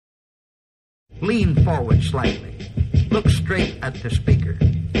Lean forward slightly. Look straight at the speaker.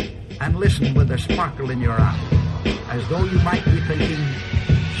 And listen with a sparkle in your eye, as though you might be thinking,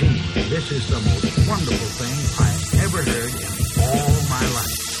 gee, this is the most wonderful thing I've ever heard in all my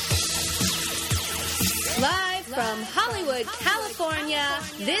life. Live from Hollywood, California,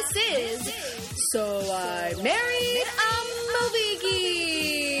 this is So I Married a Movie Geek.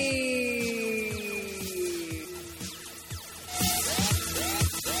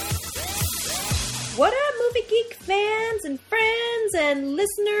 What up, Movie Geek fans and friends and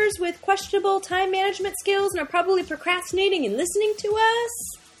listeners with questionable time management skills and are probably procrastinating and listening to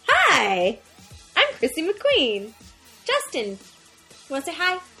us? Hi, I'm Chrissy McQueen. Justin, you want to say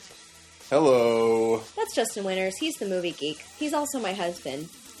hi? Hello. That's Justin Winters. He's the movie geek. He's also my husband.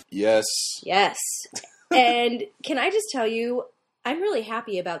 Yes. Yes. And can I just tell you, I'm really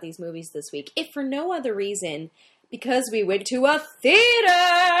happy about these movies this week, if for no other reason, because we went to a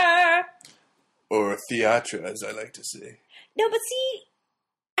theater! Or theatre, as I like to say. No, but see,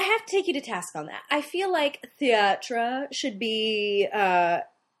 I have to take you to task on that. I feel like theatre should be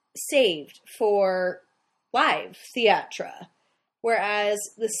saved for live theatre. Whereas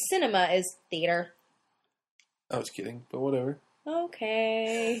the cinema is theater. I was kidding, but whatever.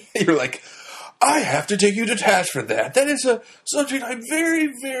 Okay. You're like, I have to take you to task for that. That is a subject I'm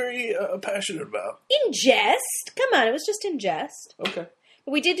very, very passionate about. In jest? Come on, it was just in jest. Okay.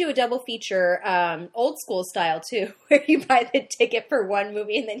 But we did do a double feature, old school style too, where you buy the ticket for one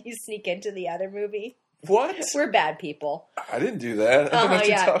movie and then you sneak into the other movie. What? We're bad people. I didn't do that. I don't know what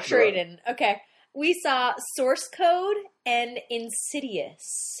you're yeah, talking sure you about. didn't. Okay. We saw Source Code and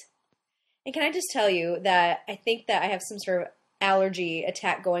Insidious. And can I just tell you that I think that I have some sort of allergy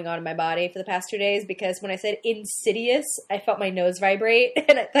attack going on in my body for the past 2 days, because when I said Insidious, I felt my nose vibrate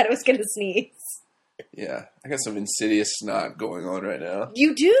and I thought I was going to sneeze. Yeah, I got some insidious snot going on right now.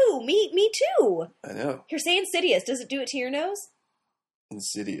 You do? Me too. I know. You're saying Insidious. Does it do it to your nose?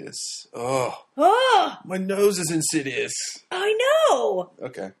 Insidious. Oh, Oh, my nose is insidious. I know.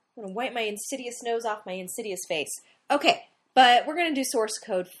 Okay. I'm going to wipe my insidious nose off my insidious face. Okay, but we're going to do Source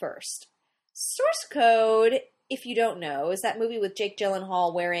Code first. Source Code, if you don't know, is that movie with Jake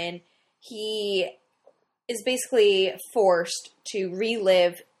Gyllenhaal wherein he is basically forced to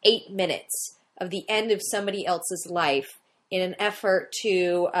relive 8 minutes of the end of somebody else's life in an effort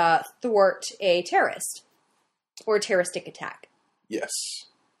to thwart a terrorist or a terroristic attack. Yes.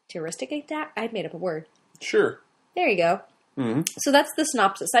 Terroristic attack? I made up a word. Sure. There you go. Mm-hmm. So that's the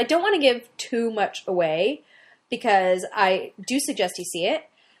synopsis. I don't want to give too much away because I do suggest you see it.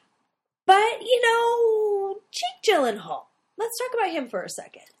 But, Jake Gyllenhaal. Let's talk about him for a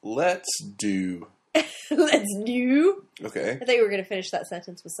second. Let's do. Let's do. Okay. I thought you were going to finish that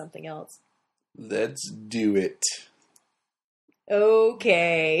sentence with something else. Let's do it.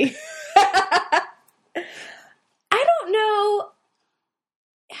 Okay. I don't know.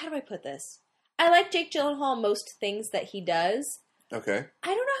 How do I put this? I like Jake Gyllenhaal most things that he does. Okay. I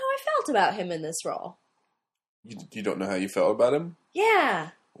don't know how I felt about him in this role. You don't know how you felt about him?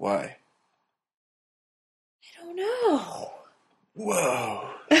 Yeah. Why? I don't know. Whoa.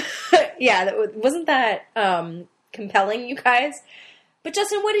 Yeah, wasn't that compelling, you guys? But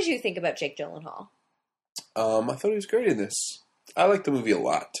Justin, what did you think about Jake Gyllenhaal? I thought he was great in this. I liked the movie a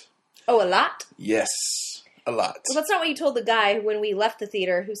lot. Oh, a lot? Yes, a lot. Well, that's not what you told the guy when we left the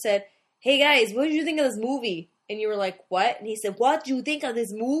theater who said, hey guys, what did you think of this movie? And you were like, what? And he said, what do you think of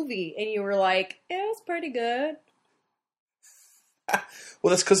this movie? And you were like, it was pretty good.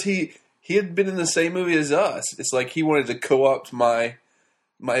 Well, that's because he had been in the same movie as us. It's like he wanted to co-opt my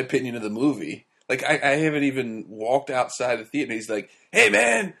opinion of the movie. Like, I haven't even walked outside the theater, and he's like, hey,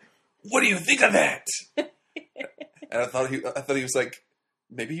 man, what do you think of that? And I thought he was like,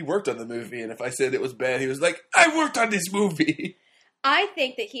 maybe he worked on the movie, and if I said it was bad, he was like, I worked on this movie. I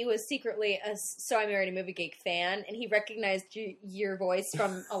think that he was secretly a So I Married a Movie Geek fan, and he recognized your voice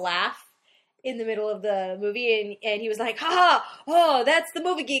from a laugh in the middle of the movie, and he was like, ha, oh, that's the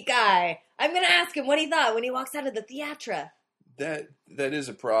Movie Geek guy. I'm going to ask him what he thought when he walks out of the theatre. That is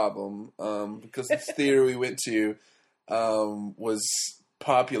a problem, because this theater we went to was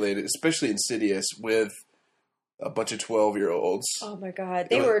populated, especially Insidious, with a bunch of 12-year-olds. Oh my god,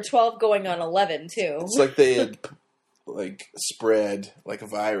 they were 12 going on 11 too. It's like they had spread like a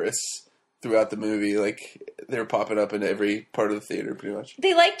virus throughout the movie. Like they were popping up in every part of the theater, pretty much.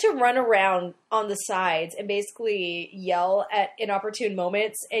 They like to run around on the sides and basically yell at inopportune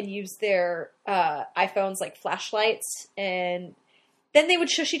moments and use their iPhones like flashlights, and then they would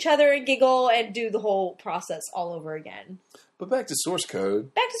shush each other and giggle and do the whole process all over again. But back to Source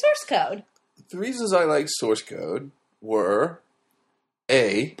Code. Back to Source Code. The reasons I like Source Code were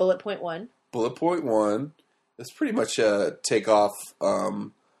A. Bullet point 1. bullet point 1. It's pretty much a takeoff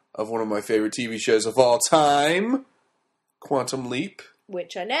of one of my favorite TV shows of all time, Quantum Leap.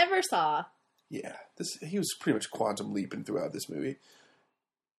 Which I never saw. Yeah, he was pretty much quantum leaping throughout this movie.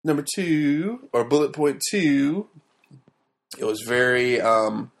 Number 2, or bullet point 2, it was very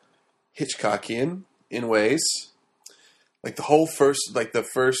Hitchcockian in ways. Like the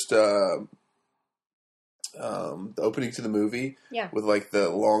opening to the movie, Yeah. with like the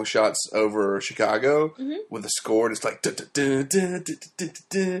long shots over Chicago, Mhm. with the score, and it's like dun, dun, dun, dun, dun, dun,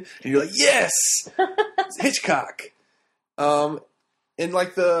 dun, and you're like, yes, it's Hitchcock. And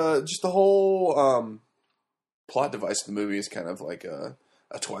like the whole plot device of the movie is kind of like a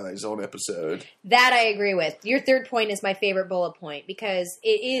Twilight Zone episode. That I agree with. Your third point is my favorite bullet point because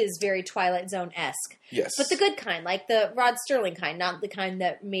it is very Twilight Zone-esque. Yes, But the good kind, like the Rod Serling kind, not the kind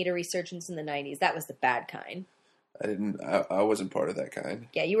that made a resurgence in the 90s. That was the bad kind. I wasn't part of that kind.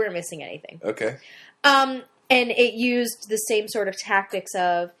 Yeah, you weren't missing anything. Okay. And it used the same sort of tactics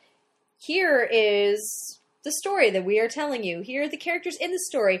of, here is the story that we are telling you. Here are the characters in the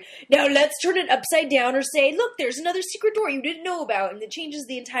story. Now let's turn it upside down or say, look, there's another secret door you didn't know about, and it changes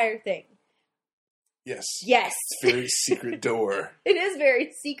the entire thing. Yes. Yes. It's very secret door. It is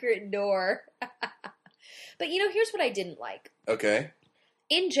very secret door. But here's what I didn't like. Okay.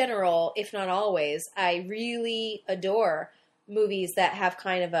 In general, if not always, I really adore movies that have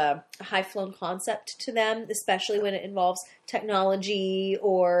kind of a high-flown concept to them, especially when it involves technology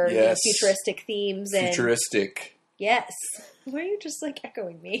or Yes. futuristic themes. And Futuristic. yes. Why are you just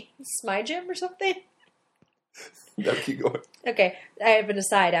echoing me? Is this my gym or something? No, keep going. Okay, I have an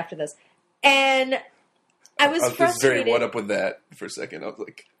aside after this. And I was just frustrated. very one up with that for a second. I was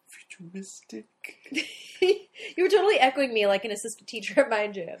like, futuristic. You were totally echoing me like an assistant teacher at my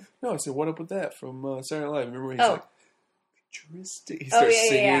gym. No, I said, what up with that from Saturday Night Live? Remember when he's Oh. like, futuristic? He starts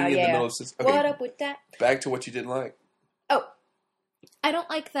singing in the middle of his... Okay, What up with that? back to what you didn't like. Oh, I don't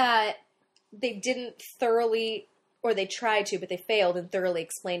like that they didn't thoroughly, or they tried to, but they failed in thoroughly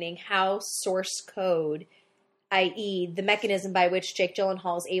explaining how source code, i.e. the mechanism by which Jake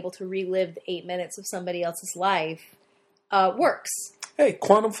Gyllenhaal is able to relive the 8 minutes of somebody else's life, works. Hey,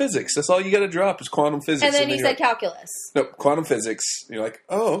 quantum physics. That's all you got to drop is quantum physics. And then he you're said calculus. nope, quantum physics. And you're like,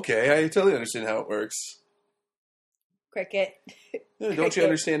 oh, okay, I totally understand how it works. Cricket. No, don't you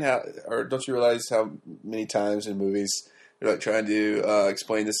understand how, or don't you realize how many times in movies they're like trying to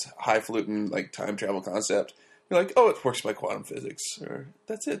explain this highfalutin like time travel concept? You're like, oh, it works by quantum physics, or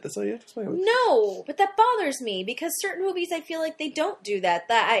that's it. That's all you have to explain. No, but that bothers me because certain movies I feel like they don't do that.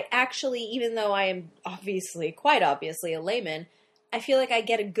 That I actually, even though I am quite obviously a layman, I feel like I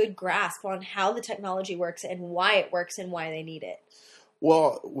get a good grasp on how the technology works and why it works and why they need it.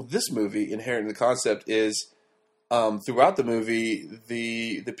 Well, with this movie, inherent in the concept is throughout the movie,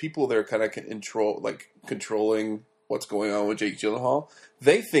 the people that are kind of controlling what's going on with Jake Gyllenhaal,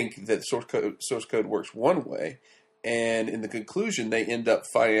 they think that source code works one way, and in the conclusion, they end up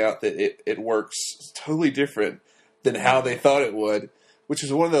finding out that it works totally different than how they thought it would, which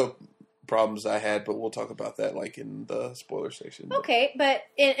is one of the problems I had. But we'll talk about that in the spoiler section. Okay, but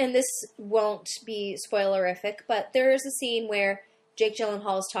and this won't be spoilerific, but there is a scene where Jake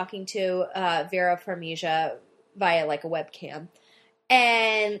Gyllenhaal is talking to Vera Farmiga via a webcam,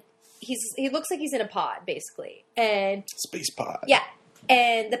 and he looks like he's in a pod basically, and Space pod. yeah,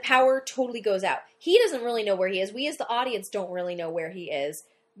 and the power totally goes out. He doesn't really know where he is. We as the audience don't really know where he is,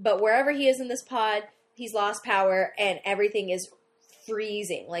 but wherever he is in this pod, he's lost power and everything is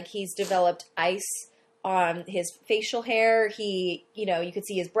freezing. Like he's developed ice on his facial hair. He, you could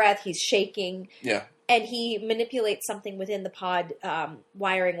see his breath. He's shaking. Yeah. And he manipulates something within the pod,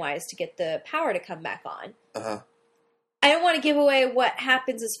 wiring-wise, to get the power to come back on. Uh-huh. I don't want to give away what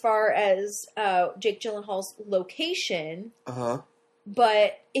happens as far as Jake Gyllenhaal's location, Uh-huh.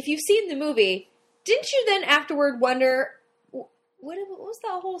 but if you've seen the movie, didn't you then afterward wonder, what was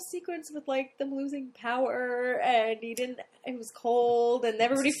that whole sequence with, them losing power, and it was cold, and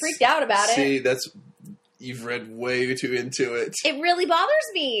everybody freaked out about it? See, you've read way too into it. It really bothers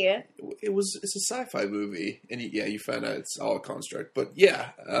me. It's a sci-fi movie, and you find out it's all a construct. But yeah,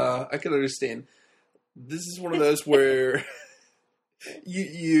 I can understand. This is one of those where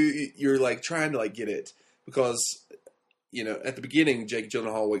you're trying to get it because at the beginning Jake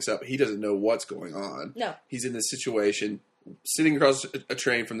Gyllenhaal wakes up, he doesn't know what's going on. No, he's in this situation, sitting across a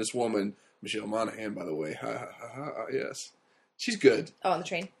train from this woman, Michelle Monaghan, by the way. Yes, she's good. Oh, on the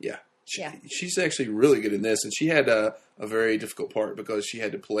train. Yeah. Yeah. She's actually really good in this, and she had a very difficult part because she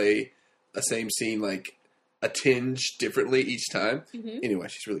had to play a same scene a tinge differently each time. Mm-hmm. Anyway,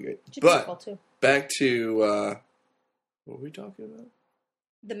 she's really great. She's beautiful too. Back to what were we talking about?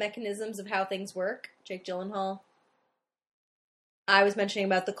 the mechanisms of how things work. Jake Gyllenhaal. I was mentioning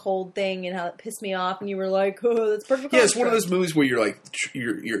about the cold thing and how it pissed me off, and you were like, "Oh, that's perfect." Yeah, it's one of those movies where you're like,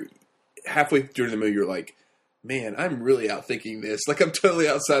 you're halfway during the movie, you're like, man, I'm really outthinking this. Like, I'm totally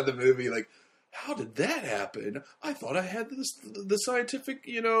outside the movie. Like, how did that happen? I thought I had the scientific,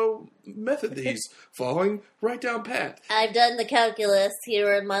 method that he's following right down pat. I've done the calculus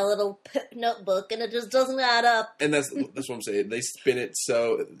here in my little notebook, and it just doesn't add up. And that's what I'm saying. They spin it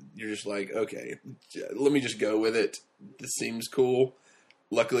so you're just like, okay, let me just go with it. This seems cool.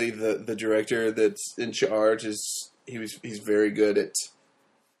 Luckily, the director that's in charge he's very good at,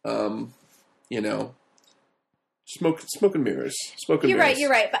 smoke and mirrors. You're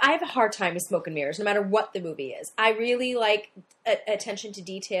right. But I have a hard time with smoke and mirrors, no matter what the movie is. I really like attention to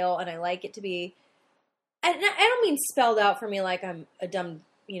detail, and I like it to be. I don't mean spelled out for me like I'm a dumb,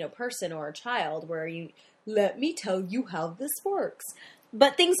 person or a child. Where you let me tell you how this works,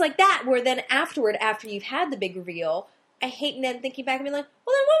 but things like that. Where then afterward, after you've had the big reveal, I hate then thinking back and being like,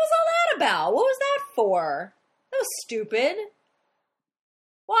 well, then what was all that about? What was that for? That was stupid.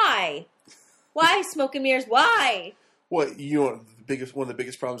 Why? Why smoke and mirrors? Why? What one of the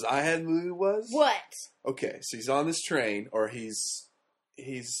biggest problems I had in the movie was what? Okay, so he's on this train, or he's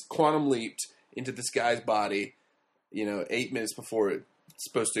quantum leaped into this guy's body, 8 minutes before it's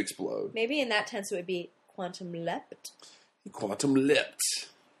supposed to explode. Maybe in that tense it would be quantum leapt. Quantum leapt.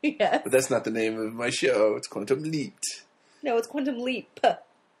 Yes. But that's not the name of my show. It's Quantum Leaped. No, it's Quantum Leap.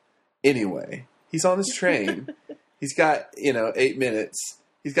 Anyway, he's on this train. He's got 8 minutes.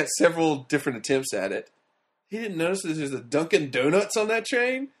 He's got several different attempts at it. He didn't notice that there's a Dunkin' Donuts on that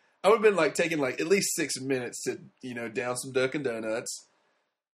train. I would have been taking at least 6 minutes to down some Dunkin' Donuts.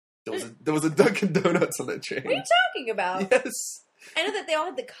 There was a Dunkin' Donuts on that train. What are you talking about? Yes. I know that they all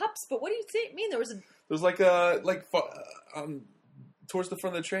had the cups, but what do you mean? There was towards the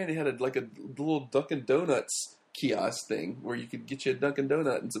front of the train, they had a little Dunkin' Donuts kiosk thing where you could get you a Dunkin'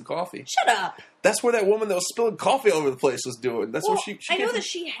 Donut and some coffee. Shut up. That's where that woman that was spilling coffee all over the place was doing. That's where she I know that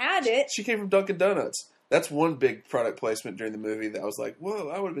she had it. She came from Dunkin' Donuts. That's one big product placement during the movie that I was like, whoa,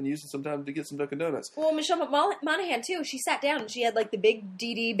 I would have been using some time to get some Dunkin' Donuts. Well, Michelle Monaghan, too. She sat down and she had the big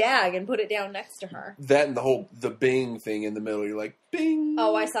DD bag and put it down next to her. That and the Bing thing in the middle. You're like, Bing.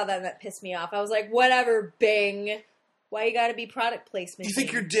 Oh, I saw that and that pissed me off. I was like, whatever, Bing. Why you gotta be product placement? You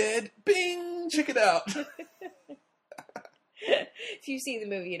think you're dead? Bing! Check it out. If you see the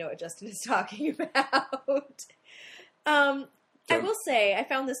movie, you know what Justin is talking about. I will say, I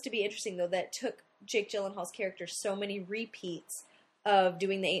found this to be interesting, though, that took Jake Gyllenhaal's character so many repeats of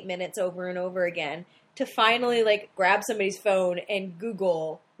doing the 8 minutes over and over again to finally, grab somebody's phone and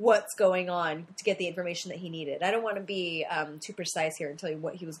Google what's going on to get the information that he needed. I don't want to be too precise here and tell you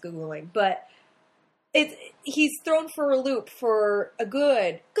what he was Googling, but he's thrown for a loop for a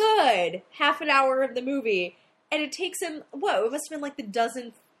good half an hour of the movie, and it takes him, it must have been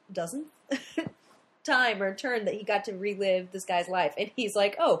the dozenth time or turn that he got to relive this guy's life. And he's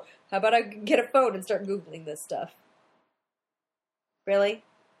like, oh, how about I get a phone and start Googling this stuff? Really?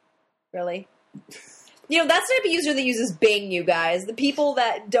 Really? That's the type of user that uses Bing, you guys. The people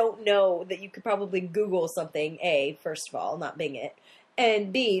that don't know that you could probably Google something, A, first of all, not Bing it,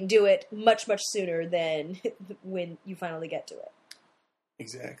 and B, do it much, much sooner than when you finally get to it.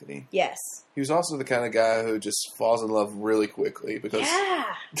 Exactly. Yes. He was also the kind of guy who just falls in love really quickly because...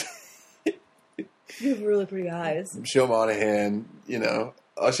 Yeah! You have really pretty eyes. Michelle Monaghan,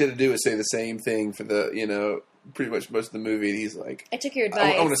 all she had to do was say the same thing for the, pretty much most of the movie. And he's like, I took your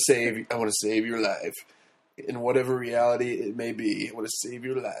advice. I want to save your life. In whatever reality it may be, I want to save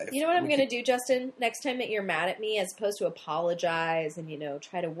your life. You know what I'm going to do, Justin? Next time that you're mad at me, as opposed to apologize and,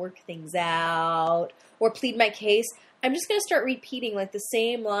 try to work things out or plead my case, I'm just going to start repeating the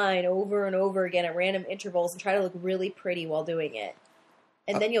same line over and over again at random intervals and try to look really pretty while doing it.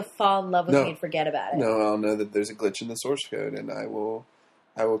 And then you'll fall in love with me and forget about it. No, I'll know that there's a glitch in the source code, and I will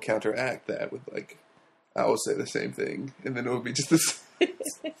counteract that with I will say the same thing, and then it will be just this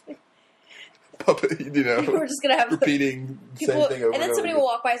puppet, We're just gonna have repeating the same thing over and then somebody will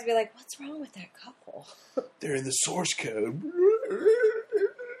walk by and be like, "What's wrong with that couple?" They're in the source code.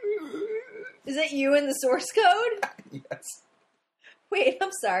 Is that you in the source code? Yes. Wait,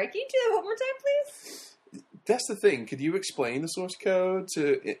 I'm sorry. Can you do that one more time, please? That's the thing. Could you explain the source code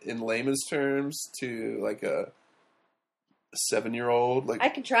in layman's terms to a 7-year-old? I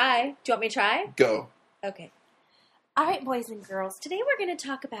can try. Do you want me to try? Go. Okay. All right, boys and girls. Today we're going to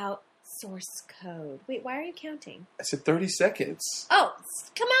talk about source code. Wait, why are you counting? I said 30 seconds. Oh,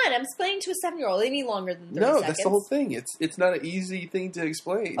 come on. I'm explaining to a 7-year-old. They need longer than 30 seconds. No, that's the whole thing. It's not an easy thing to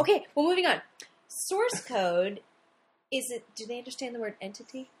explain. Okay, well, moving on. Source code do they understand the word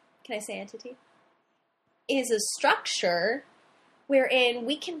entity? Can I say entity? Is a structure wherein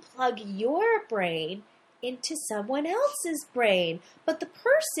we can plug your brain into someone else's brain. But the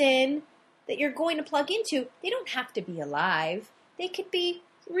person that you're going to plug into, they don't have to be alive. They could be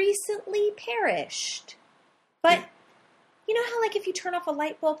recently perished. But you know how, like, if you turn off a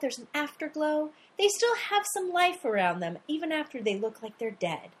light bulb, there's an afterglow? They still have some life around them, even after they look like they're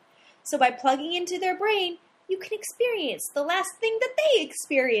dead. So by plugging into their brain, you can experience the last thing that they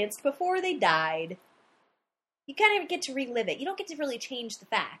experienced before they died. You kind of get to relive it. You don't get to really change the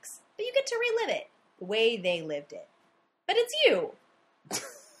facts, but you get to relive it the way they lived it. But it's you.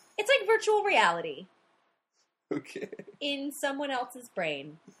 It's like virtual reality. Okay. In someone else's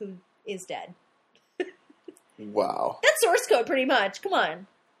brain who is dead. Wow. That's source code, pretty much. Come on.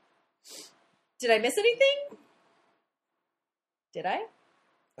 Did I miss anything? Did I?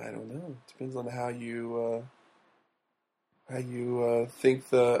 I don't know. Depends on how you think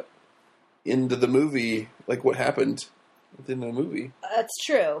the end of the movie, like what happened at the end of the movie. That's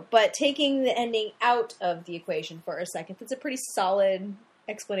true, but taking the ending out of the equation for a second, that's a pretty solid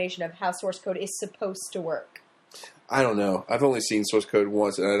explanation of how source code is supposed to work. I don't know. I've only seen source code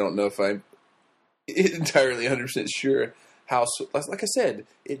once, and I don't know if I'm entirely 100% sure how. Like I said,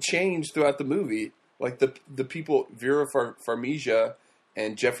 it changed throughout the movie. Like the people, Vera Farmiga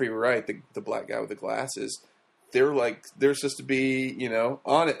and Jeffrey Wright, the black guy with the glasses, they're supposed to be,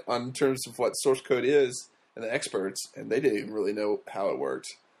 on it on terms of what source code is and the experts, and they didn't even really know how it worked,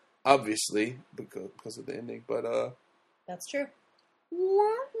 obviously because of the ending. But that's true.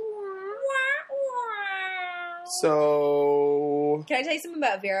 So, can I tell you something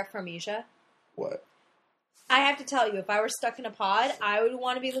about Vera Farmiga? What? I have to tell you, if I were stuck in a pod, I would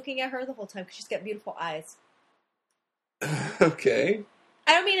want to be looking at her the whole time because she's got beautiful eyes. Okay.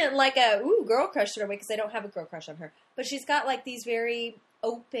 I don't mean it like a girl crush sort of way, because I don't have a girl crush on her. But she's got like these very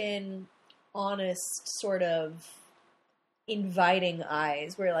open, honest, sort of inviting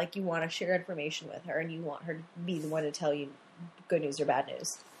eyes where like you want to share information with her and you want her to be the one to tell you good news or bad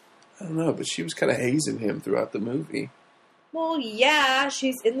news. I don't know, but she was kind of hazing him throughout the movie. Well, yeah,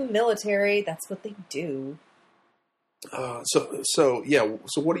 she's in the military. That's what they do. So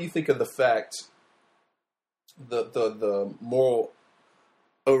what do you think of the fact, the moral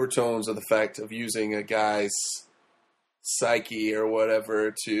overtones of the fact of using a guy's psyche or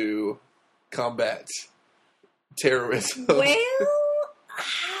whatever to combat terrorism? Well,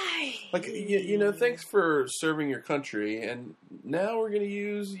 like, thanks for serving your country, and now we're going to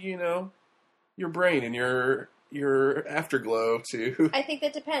use, your brain and your afterglow to... I think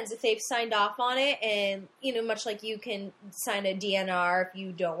that depends. If they've signed off on it, and, much like you can sign a DNR if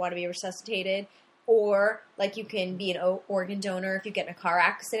you don't want to be resuscitated, or, like, you can be an organ donor if you get in a car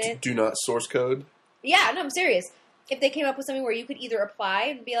accident. Do not source code? Yeah, no, I'm serious. If they came up with something where you could either apply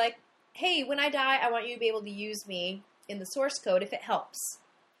and be like, hey, when I die, I want you to be able to use me in the source code if it helps.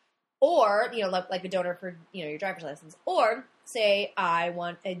 Or, like a donor for, your driver's license. Or, say, I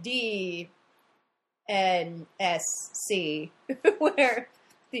want a DNSC, where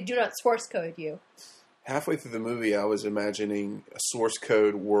they do not source code you. Halfway through the movie, I was imagining a source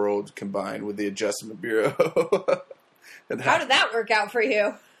code world combined with the Adjustment Bureau. And how did that work out for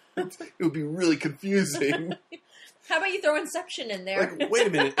you? It would be really confusing. How about you throw Inception in there? Like, wait a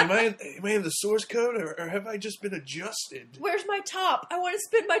minute, am I in the source code, or have I just been adjusted? Where's my top? I want to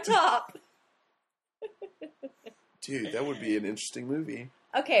spin my top. Dude, that would be an interesting movie.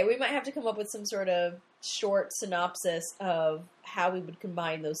 Okay, we might have to come up with some sort of short synopsis of how we would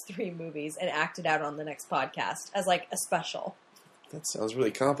combine those three movies and act it out on the next podcast as like a special. That sounds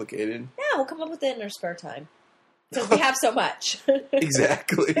really complicated. Yeah, we'll come up with it in our spare time. Because we have so much.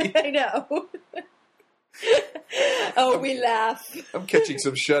 Exactly. I know. Oh, we laugh. I'm catching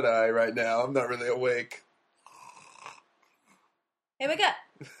some shut-eye right now. I'm not really awake. Hey, wake up.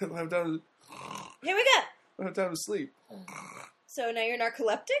 I don't have time Hey, wake up. I don't have time to sleep. So now you're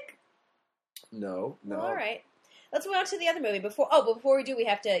narcoleptic? No. Well, all right. Let's move on to the other movie. Before we do, we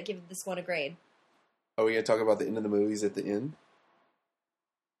have to give this one a grade. Are we going to talk about the end of the movies at the end?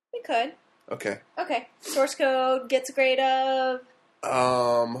 We could. Okay. Source code gets a grade of...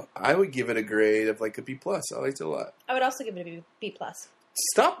 I would give it a grade of like a B+. I liked it a lot. I would also give it a B+.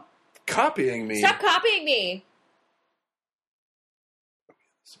 Stop copying me. Stop copying me. Are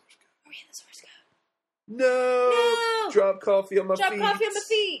we in the source code? No. Drop coffee on my feet. Drop coffee on my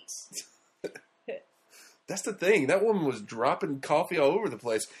feet. That's the thing. That woman was dropping coffee all over the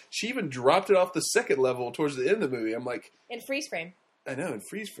place. She even dropped it off the second level towards the end of the movie. I'm like... In freeze frame. I know, in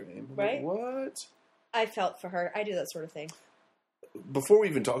freeze frame. I'm right? like, what? I felt for her. I do that sort of thing. before we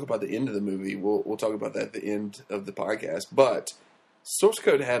even talk about the end of the movie, we'll talk about that at the end of the podcast. But Source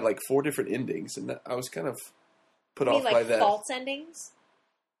Code had like 4 different endings, and I was kind of put You off mean by like that. false endings?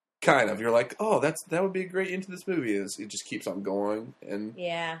 Kind of. You're like, oh, that would be a great end to this movie. It just keeps on going, and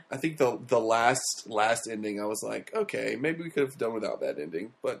Yeah. I think the last ending, I was like, okay, maybe we could have done without that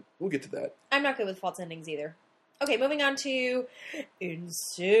ending, but we'll get to that. I'm not good with false endings either. Okay, moving on to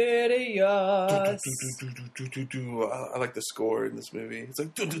Insidious. I like the score in this movie. It's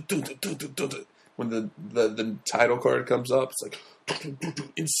like when the title card comes up, it's like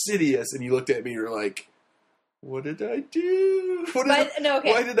Insidious, and you looked at me, you're like, what did I do? Why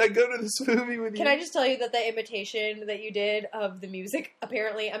did I go to this movie with you? Can I just tell you that the imitation that you did of the music,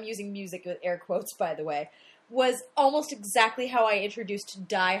 apparently, I'm using music with air quotes, by the way, was almost exactly how I introduced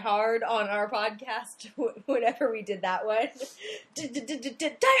Die Hard on our podcast whenever we did that one. Die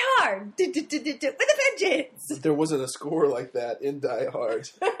Hard! With a vengeance! There wasn't a score like that in Die Hard.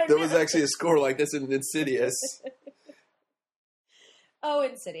 There was actually a score like this in Insidious. Oh,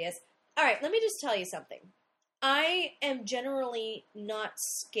 Insidious. All right, let me just tell you something. I am generally not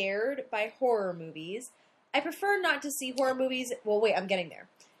scared by horror movies. I prefer not to see horror movies. Well, wait, I'm getting there.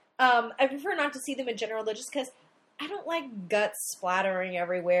 I prefer not to see them in general, though, just because I don't like guts splattering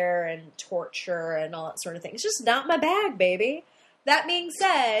everywhere and torture and all that sort of thing. It's just not my bag, baby. That being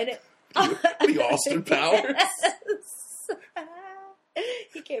said... The Austin Powers?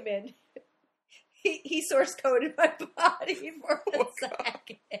 He came in. He source coded my body for a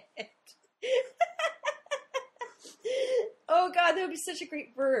second. Oh God, that would be such a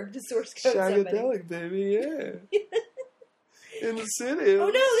great verb to source code somebody. Shagadelic, baby, yeah. Insidious. Oh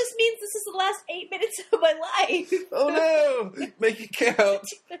no, this means this is the last 8 minutes of my life. Oh no! Make it count.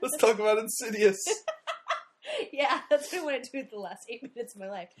 Let's talk about Insidious. Yeah, that's what I want to do with the last 8 minutes of my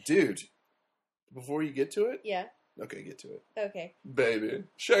life. Dude, before you get to it? Yeah. Okay, get to it. Okay. Baby.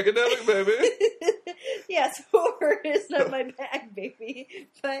 Shagadelic, baby. Yes, horror is not my bag, baby.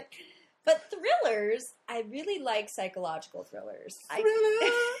 But thrillers, I really like psychological thrillers.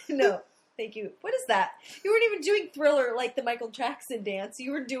 No, thank you. What is that? You weren't even doing Thriller like the Michael Jackson dance.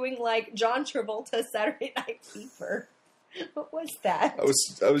 You were doing like John Travolta Saturday Night Fever. What was that?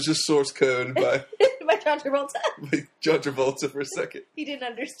 I was just source coded by John Travolta. John Travolta for a second. He didn't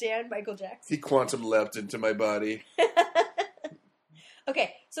understand Michael Jackson. He quantum leapt into my body.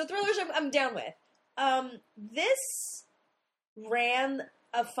 Okay, so thrillers I'm down with. This ran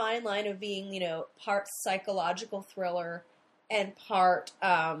a fine line of being, part psychological thriller and part,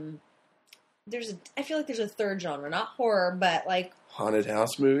 I feel like there's a third genre, not horror, but like... Haunted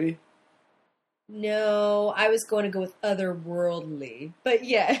house movie? No, I was going to go with otherworldly, but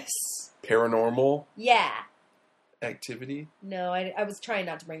yes. Paranormal? Yeah. Activity? No, I was trying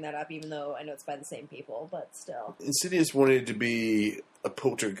not to bring that up, even though I know it's by the same people, but still. Insidious wanted to be a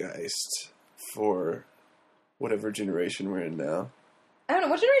poltergeist for whatever generation we're in now. I don't know,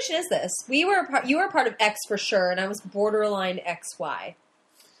 what generation is this? You were a part of X for sure, and I was borderline XY.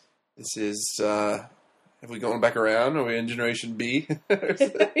 This is, have we gone back around? Are we in Generation B?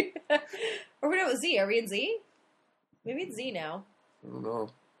 Or we're not Z. Are we in Z? Maybe it's Z now. I don't know.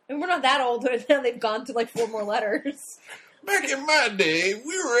 I mean, we're not that old, but now they've gone through like 4 more letters. Back in my day,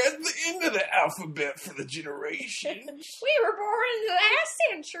 we were at the end of the alphabet for the generations. We were born in the last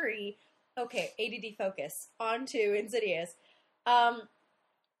century. Okay, ADD focus. On to Insidious.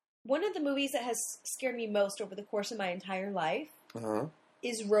 One of the movies that has scared me most over the course of my entire life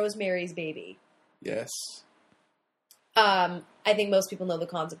is Rosemary's Baby. Yes. I think most people know the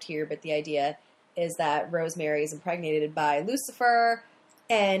concept here, but the idea is that Rosemary is impregnated by Lucifer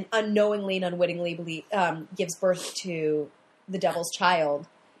and unknowingly and unwittingly gives birth to the devil's child.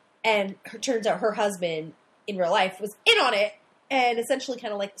 And turns out her husband in real life was in on it and essentially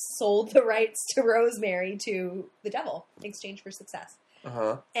kind of like sold the rights to Rosemary to the devil in exchange for success.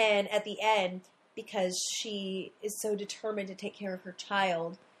 And at the end, because she is so determined to take care of her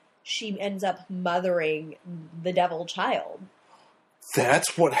child, she ends up mothering the devil child.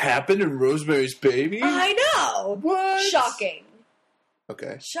 That's what happened in Rosemary's Baby? I know! What? Shocking.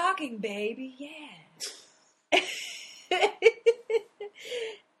 Okay. Shocking, baby, yeah.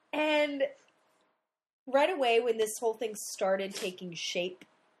 And right away when this whole thing started taking shape,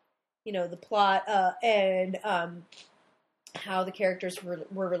 the plot and how the characters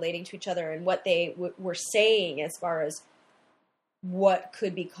were relating to each other and what they were saying as far as what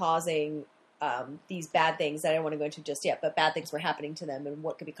could be causing these bad things that I don't want to go into just yet, but bad things were happening to them and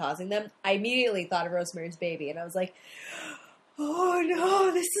what could be causing them, I immediately thought of Rosemary's Baby, and I was like, oh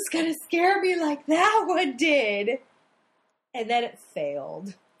no, this is going to scare me like that one did. And then it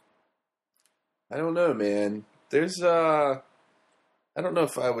failed. I don't know, man. There's I don't know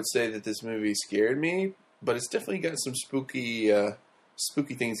if I would say that this movie scared me, but it's definitely got some spooky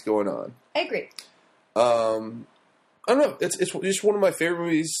things going on. I agree. I don't know. It's just one of my favorite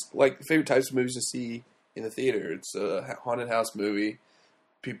movies, like favorite types of movies to see in the theater. It's a haunted house movie.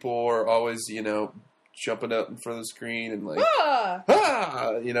 People are always, jumping up in front of the screen and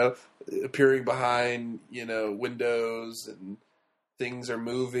appearing behind, windows, and things are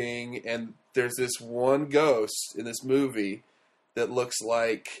moving. And there's this one ghost in this movie that looks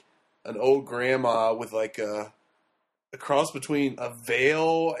like an old grandma with like a cross between a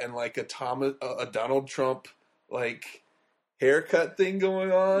veil and like a Donald Trump like haircut thing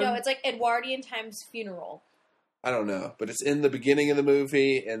going on. No, it's like Edwardian times funeral. I don't know, but it's in the beginning of the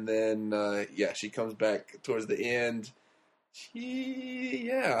movie, and then she comes back towards the end. She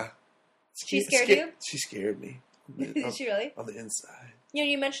scared you? She scared me. Did she really? On the inside.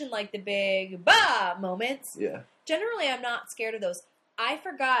 You mentioned like the big bah moments. Yeah. Generally, I'm not scared of those. I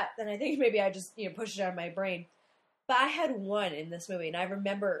forgot, and I think maybe I just pushed it out of my brain. But I had one in this movie, and I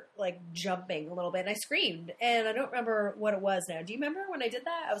remember like jumping a little bit, and I screamed, and I don't remember what it was now. Do you remember when I did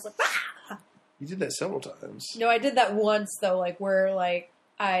that? I was like, ah! You did that several times. No, I did that once though, like where like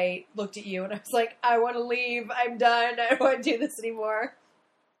I looked at you and I was like, I want to leave. I'm done. I don't want to do this anymore.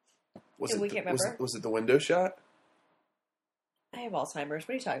 Was it the window shot? I have Alzheimer's. What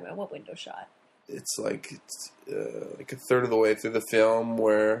are you talking about? What window shot? It's like a third of the way through the film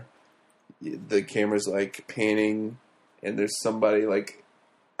where the camera's like panning and there's somebody like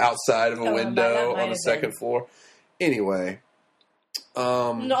outside of a window on the second floor. Anyway.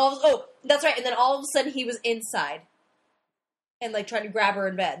 That's right. And then all of a sudden he was inside and like trying to grab her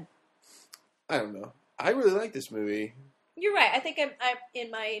in bed. I don't know. I really like this movie. You're right. I think I'm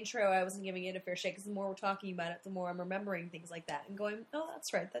in my intro, I wasn't giving it a fair shake because the more we're talking about it, the more I'm remembering things like that and going, oh,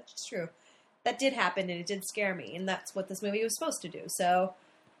 that's right. That's true. That did happen and it did scare me. And that's what this movie was supposed to do. So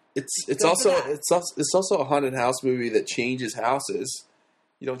it's also a haunted house movie that changes houses.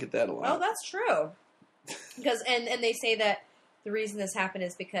 You don't get that a lot. Oh, that's true. Because and they say that the reason this happened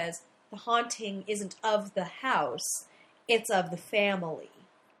is because the haunting isn't of the house, it's of the family.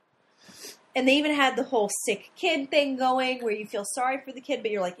 And they even had the whole sick kid thing going where you feel sorry for the kid,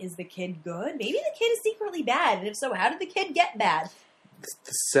 but you're like, is the kid good? Maybe the kid is secretly bad. And if so, how did the kid get bad?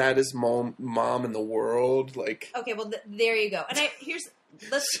 The saddest mom in the world. Like, okay, well, there you go. And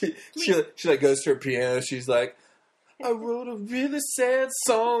she like goes to her piano. She's like, I wrote a really sad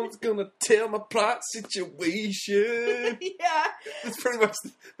song. It's gonna tell my plot situation. Yeah, that's pretty much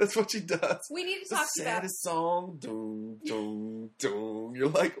what she does. We need to talk the about saddest song. Doom, doom, doom. You're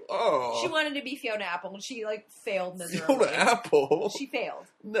like, oh. She wanted to be Fiona Apple, and she like failed miserably. Fiona Apple. She failed.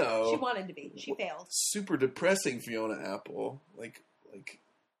 No, she wanted to be. She failed. Super depressing Fiona Apple. Like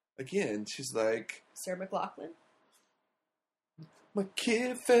again, she's like Sarah McLachlan. My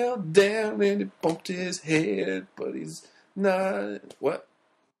kid fell down and he bumped his head, but he's not... What?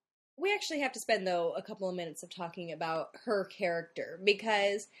 We actually have to spend, though, a couple of minutes of talking about her character,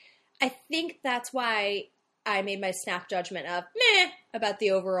 because I think that's why I made my snap judgment of, meh, about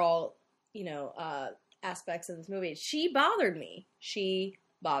the overall, aspects of this movie. She bothered me.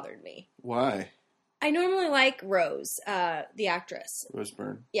 Why? I normally like Rose, the actress. Rose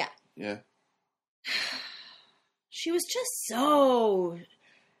Byrne. Yeah. Yeah. She was such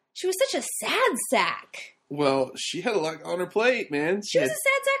a sad sack. Well, she had a lot on her plate, man. She was a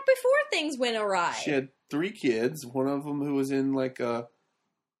sad sack before things went awry. She had 3 kids, one of them who was in like a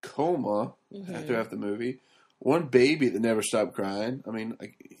coma after half the movie. One baby that never stopped crying. I mean,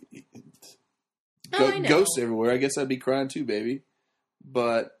 ghosts everywhere. I guess I'd be crying too, baby.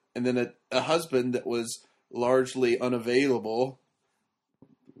 And then a husband that was largely unavailable.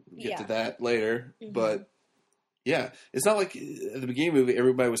 Get to that later, but. Yeah, it's not like at the beginning of the movie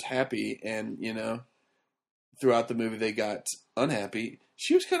everybody was happy and, throughout the movie they got unhappy.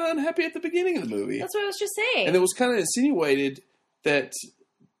 She was kind of unhappy at the beginning of the movie. That's what I was just saying. And it was kind of insinuated that,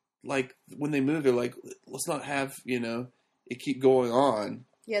 like, when they moved, they're like, let's not have, it keep going on.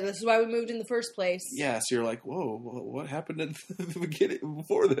 Yeah, this is why we moved in the first place. Yeah, so you're like, whoa, what happened at the beginning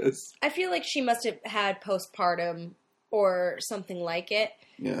before this? I feel like she must have had postpartum or something like it.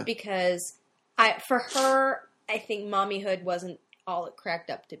 Yeah. Because for her... I think mommyhood wasn't all it cracked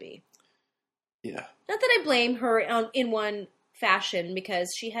up to be. Yeah. Not that I blame her in one fashion,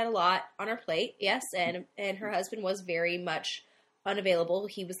 because she had a lot on her plate, yes, and her husband was very much unavailable.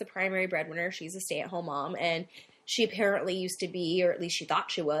 He was the primary breadwinner. She's a stay-at-home mom, and she apparently used to be, or at least she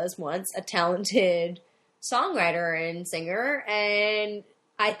thought she was once, a talented songwriter and singer, and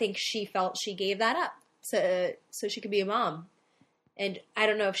I think she felt she gave that up so she could be a mom. And I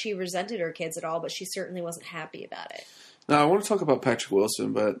don't know if she resented her kids at all, but she certainly wasn't happy about it. Now, I want to talk about Patrick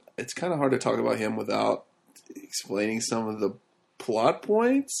Wilson, but it's kind of hard to talk about him without explaining some of the plot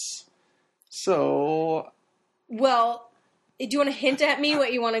points. So, Well, do you want to hint at me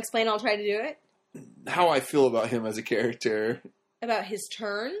what you want to explain? I'll try to do it. how I feel about him as a character. About his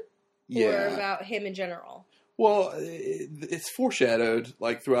turn? Yeah. Or about him in general? Well, it's foreshadowed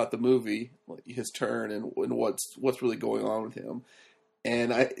like throughout the movie, like, his turn and what's really going on with him.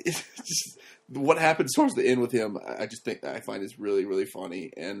 And it's just what happens towards the end with him, I just think that I find is really, really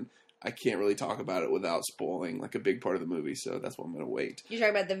funny, and I can't really talk about it without spoiling like a big part of the movie. So that's why I'm going to wait. You're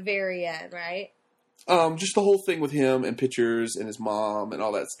talking about the very end, right? Just the whole thing with him and pictures and his mom and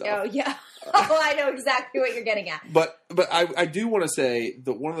all that stuff. Oh yeah. Oh, I know exactly what you're getting at. But I do want to say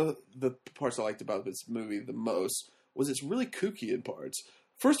that one of the parts I liked about this movie the most was it's really kooky in parts.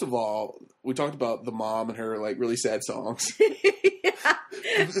 First of all, we talked about the mom and her like really sad songs.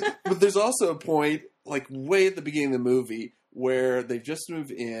 But there's also a point like way at the beginning of the movie where they've just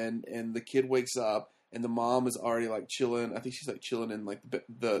moved in and the kid wakes up and the mom is already like chilling. I think she's like chilling in like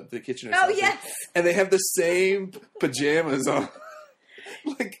the kitchen or something. Oh yes. And they have the same pajamas on.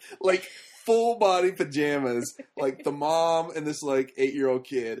 like full body pajamas. Like the mom and this like 8-year-old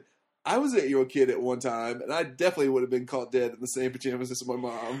kid. I was an 8-year-old kid at one time, and I definitely would have been caught dead in the same pajamas as my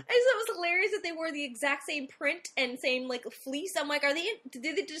mom. I just thought it was hilarious that they wore the exact same print and same like fleece. I'm like, did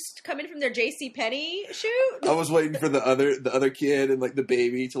they just come in from their JCPenney shoot? I was waiting for the other kid and like the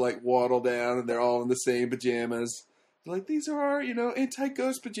baby to like waddle down, and they're all in the same pajamas. They're like, these are our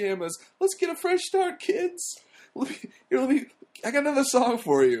anti-ghost pajamas. Let's get a fresh start, kids. I got another song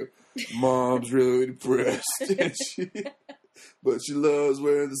for you. Mom's really depressed, but she loves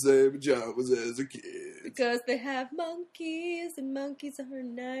wearing the same pajamas as her kids. Because they have monkeys, and monkeys are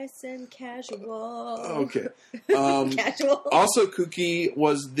nice and casual. Okay. Casual. Also kooky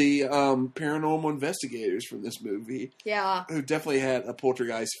was the paranormal investigators from this movie. Yeah. Who definitely had a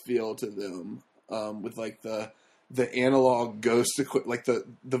poltergeist feel to them, with like the analog ghost like the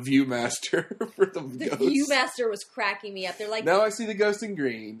Viewmaster for the ghosts. The Viewmaster was cracking me up. They're like, now I see the ghost in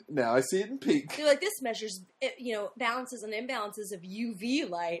green. Now I see it in pink. They're like, this measures, balances and imbalances of UV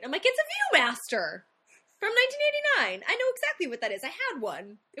light. I'm like, it's a Viewmaster from 1989. I know exactly what that is. I had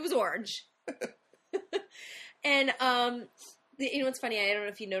one. It was orange. And what's funny? I don't know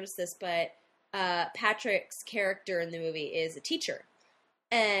if you noticed this, but Patrick's character in the movie is a teacher.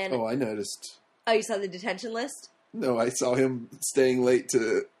 And I noticed. Oh, you saw the detention list? No, I saw him staying late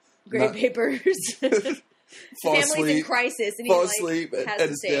to grade papers. Fall Family's asleep. in crisis, and fall he asleep has at to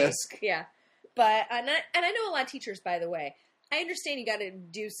his stay. desk. Yeah, but and I know a lot of teachers, by the way. I understand you got to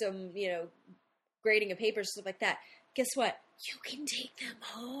do some, grading of papers, stuff like that. Guess what? You can take them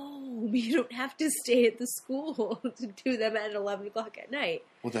home. You don't have to stay at the school to do them at 11 o'clock at night.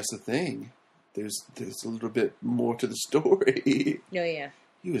 Well, that's the thing. There's a little bit more to the story. No, yeah.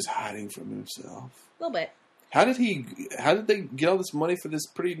 He was hiding from himself. A little bit. How did they get all this money for this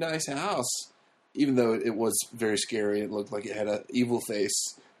pretty nice house? Even though it was very scary, it looked like it had an evil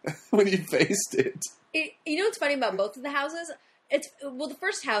face when you faced it. You know what's funny about both of the houses? The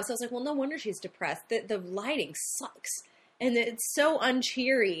first house, I was like, well, no wonder she's depressed. The lighting sucks. And it's so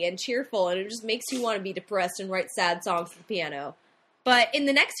uncheery and cheerful, and it just makes you want to be depressed and write sad songs at the piano. But in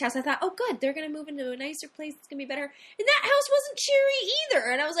the next house, I thought, oh, good, they're going to move into a nicer place. It's going to be better. And that house wasn't cheery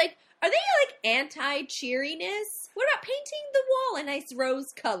either. And I was like, are they like anti-cheeriness? What about painting the wall a nice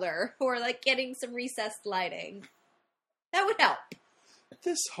rose color? Or like getting some recessed lighting? That would help.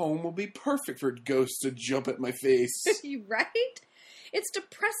 This home will be perfect for ghosts to jump at my face. You right? It's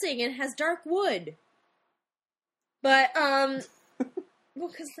depressing and has dark wood. But, well,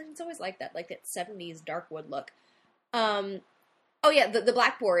 because it's always like that 70s dark wood look. Oh, yeah, the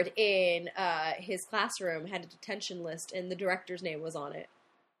blackboard in his classroom had a detention list, and the director's name was on it.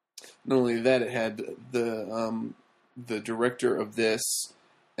 Not only that, it had the director of this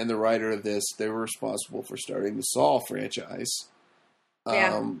and the writer of this. They were responsible for starting the Saw franchise.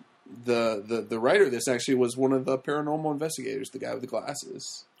 Yeah. The writer of this actually was one of the paranormal investigators, the guy with the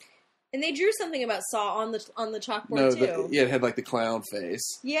glasses. And they drew something about Saw on the chalkboard, too. It had like the clown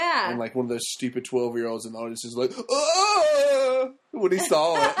face. Yeah. And like one of those stupid 12-year-olds in the audience is like, oh! When he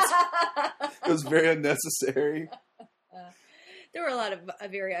saw it. It was very unnecessary. There were a lot of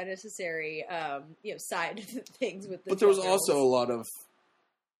very unnecessary, side things with the. But there was also a lot of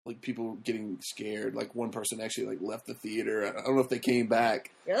like people getting scared. Like one person actually like left the theater. I don't know if they came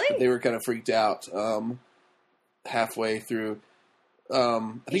back. Really? But they were kind of freaked out halfway through. I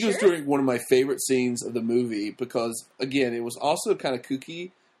think it was during one of my favorite scenes of the movie because again it was also kind of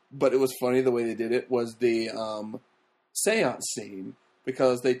kooky, but it was funny the way they did it. Was the seance scene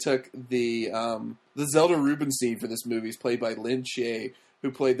because they took the Zelda Rubinstein for this movie is played by Lin Shaye,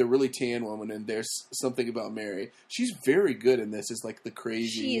 who played the really tan woman in There's Something About Mary. She's very good in this as like the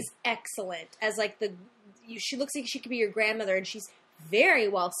crazy. She is excellent as like she looks like she could be your grandmother, and she's very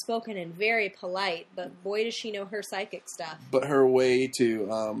well spoken and very polite. But boy, does she know her psychic stuff. But her way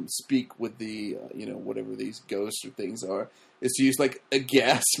to speak with the whatever these ghosts or things are is to use like a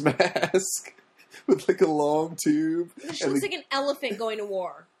gas mask with like a long tube. She looks like an elephant going to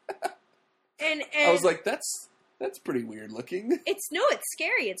war. And I was like, that's pretty weird looking. It's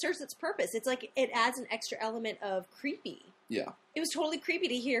scary. It serves its purpose. It's like it adds an extra element of creepy. Yeah. It was totally creepy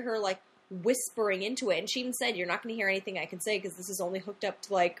to hear her like whispering into it, and she even said, "You're not going to hear anything I can say because this is only hooked up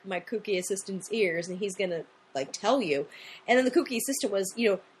to like my kooky assistant's ears, and he's going to like tell you." And then the kooky assistant was,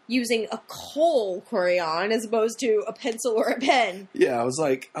 using a coal crayon as opposed to a pencil or a pen. Yeah, I was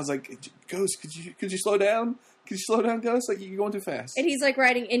like, Ghost, could you slow down? Could you slow down, Ghost? Like, you're going too fast. And he's like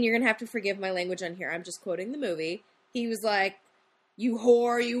writing, and you're going to have to forgive my language on here. I'm just quoting the movie. He was like, you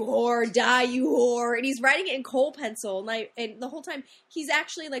whore, die, you whore. And he's writing it in coal pencil. And the whole time, he's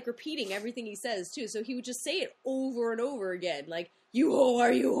actually like repeating everything he says, too. So he would just say it over and over again. Like, you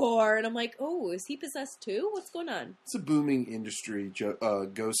whore. And I'm like, oh, is he possessed too? What's going on? It's a booming industry,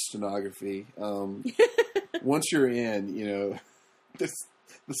 ghost stenography. Once you're in, the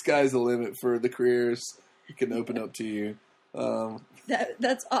sky's the limit for the careers it can open up to you.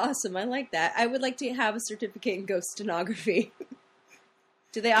 That's awesome. I like that. I would like to have a certificate in ghost stenography.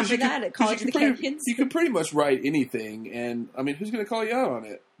 Do they offer that at College of the Canyons? You can pretty much write anything, and I mean, who's going to call you out on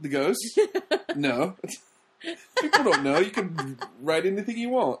it? The ghost? No. People don't know. You can write anything you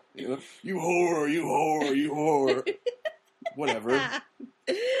want. You whore. Whatever. I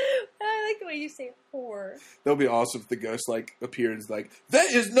like the way you say whore. That'll be awesome if the ghost like appears like,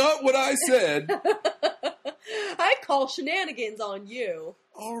 that is not what I said. I call shenanigans on you.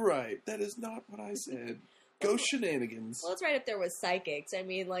 All right, that is not what I said. Ghost shenanigans. Well, it's right up there with psychics. I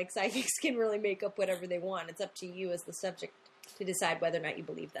mean, like, psychics can really make up whatever they want. It's up to you as the subject to decide whether or not you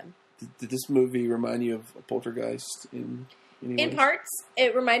believe them. Did this movie remind you of Poltergeist in any way? In parts,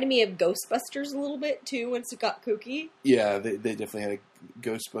 it reminded me of Ghostbusters a little bit, too, once it got kooky. Yeah, they definitely had a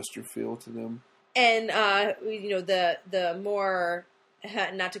Ghostbuster feel to them. And, the more,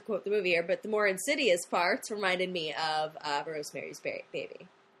 not to quote the movie here, but the more insidious parts reminded me of Rosemary's Baby.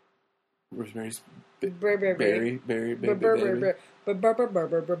 Rosemary's Berry.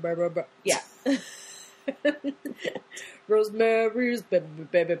 Yeah. Rosemary's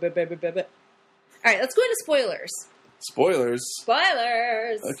Baby. All right, let's go into spoilers. Spoilers?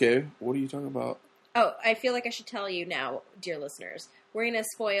 Okay, what are you talking about? Oh, I feel like I should tell you now, dear listeners. We're going to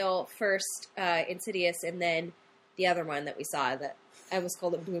spoil first Insidious and then the other one that we saw that I almost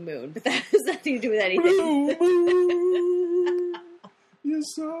called it Blue Moon, but that has nothing to do with anything. Blue Moon, you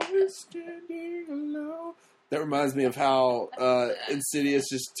saw me standing alone. That reminds me of how Insidious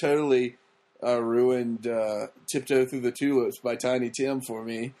just totally ruined Tiptoe Through the Tulips by Tiny Tim for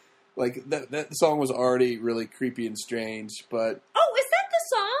me. Like, that song was already really creepy and strange, but... Oh, is that the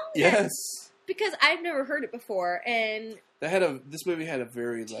song? Yes. Because I've never heard it before, and... This movie had a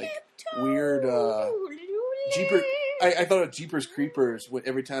very, like, weird... Jeepers... I thought of Jeepers Creepers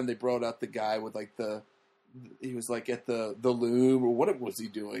every time they brought out the guy with, like, he was, like, at the loom, or what was he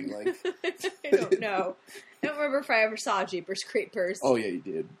doing? Like, I don't know. I don't remember if I ever saw Jeepers Creepers. Oh, yeah, you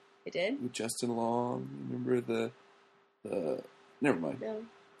did. I did? With Justin Long. Remember the... Never mind. No.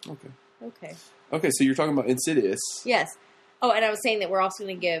 Okay, so you're talking about Insidious. Yes. Oh, and I was saying that we're also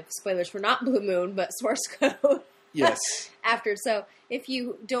going to give spoilers for not Blue Moon, but Source Code. Yes. After. So if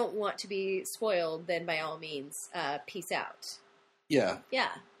you don't want to be spoiled, then by all means, peace out. Yeah. Yeah.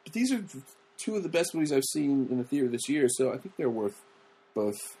 But these are two of the best movies I've seen in the theater this year, so I think they're worth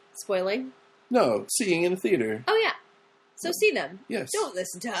both. Spoiling? No, seeing in the theater. Oh, yeah. So see them. Yes. Don't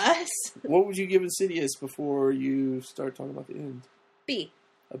listen to us. What would you give Insidious before you start talking about the end? B.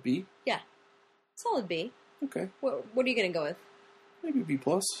 A B? Yeah. Solid B. Okay. What are you going to go with? Maybe B+. You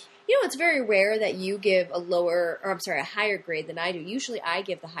know, it's very rare that you give a higher grade than I do. Usually I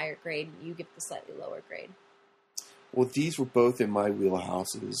give the higher grade and you give the slightly lower grade. Well, these were both in my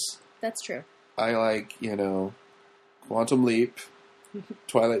wheelhouses. That's true. I like, Quantum Leap,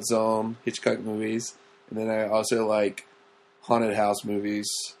 Twilight Zone, Hitchcock movies, and then I also like haunted house movies,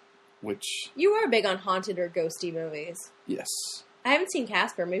 which... You are big on haunted or ghosty movies. Yes. I haven't seen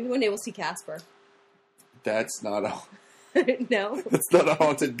Casper. Maybe one day we'll see Casper. That's not a... No. That's not a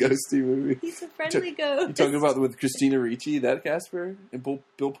haunted ghosty movie. He's a friendly ghost. You talking about with Christina Ricci, that Casper? And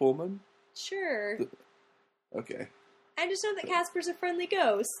Bill Pullman? Sure. Okay. I just know that Casper's a friendly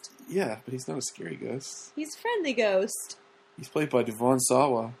ghost. Yeah, but he's not a scary ghost. He's a friendly ghost. He's played by Devon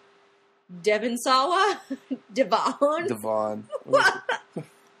Sawa. Devon Sawa? Devon.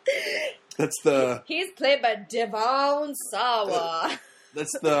 That's the... He's played by Devon Sawa.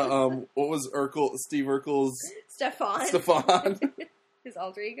 That's the, what was Urkel, Steve Urkel's... Stefan. His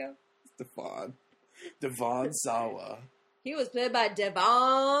alter ego? Stefan. Devon Sawa. He was played by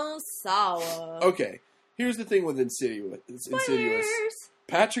Devon Sawa. Okay, here's the thing with Insidious. Spoilers.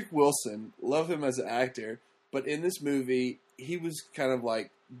 Patrick Wilson, love him as an actor, but in this movie, he was kind of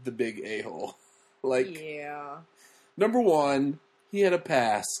like the big a-hole. Like, yeah. Number one, he had a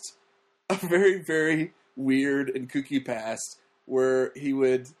past. A very, very weird and kooky past where he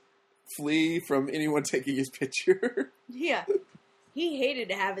would flee from anyone taking his picture. Yeah. He hated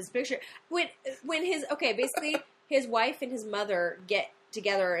to have his picture. When basically his wife and his mother get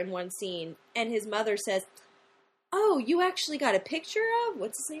together in one scene, and his mother says, "Oh, you actually got a picture of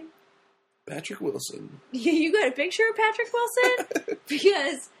what's his name? Patrick Wilson." You got a picture of Patrick Wilson?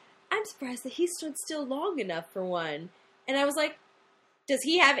 Because I'm surprised that he stood still long enough for one. And I was like, does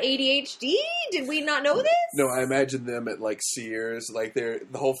he have ADHD? Did we not know this? No, I imagine them at like Sears, like the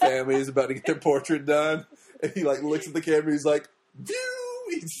whole family is about to get their portrait done, and he like looks at the camera, he's like,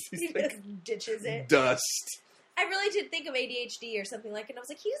 "Phew!" He's like, just ditches it. Dust. I really did think of ADHD or something like it. And I was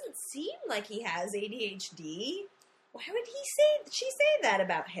like, he doesn't seem like he has ADHD. Why would she say that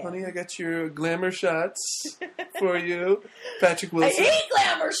about him? Honey, I got your glamour shots for you. Patrick I Wilson. hate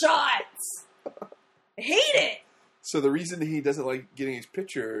glamour shots! I hate it! So the reason he doesn't like getting his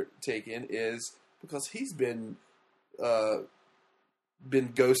picture taken is because he's been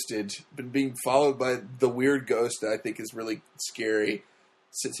ghosted, been being followed by the weird ghost that I think is really scary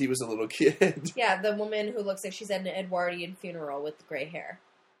since he was a little kid. Yeah, the woman who looks like she's at an Edwardian funeral with gray hair.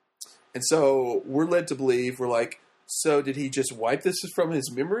 And so we're led to believe, we're like, so did he just wipe this from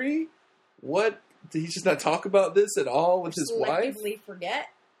his memory? What? Did he just not talk about this at all with his wife? Selectively forget.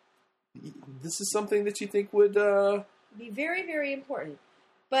 This is something that you think would... be very, very important.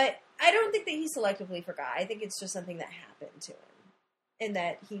 But I don't think that he selectively forgot. I think it's just something that happened to him. And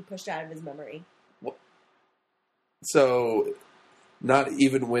that he pushed out of his memory. So, not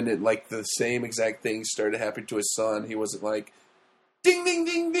even when it, like, the same exact thing started happening to his son, he wasn't like, ding, ding,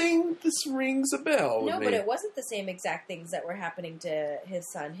 ding, ding, this rings a bell. No, but it wasn't the same exact things that were happening to his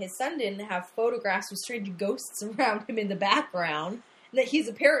son. His son didn't have photographs with strange ghosts around him in the background. That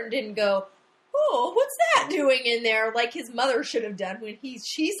his parent didn't go, "Oh, what's that doing in there?" like his mother should have done when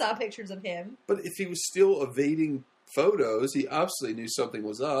she saw pictures of him. But if he was still evading photos, he obviously knew something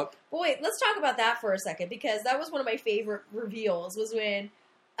was up. But wait, let's talk about that for a second, because that was one of my favorite reveals, was when,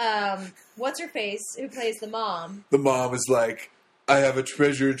 what's-her-face, who plays the mom. The mom is like, "I have a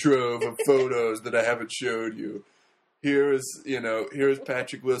treasure trove of photos that I haven't showed you. Here's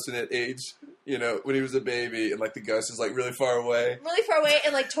Patrick Wilson at age, when he was a baby, and like the ghost is like really far away. Really far away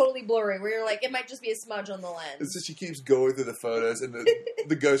and like totally blurry, where you're like, it might just be a smudge on the lens. And so she keeps going through the photos, and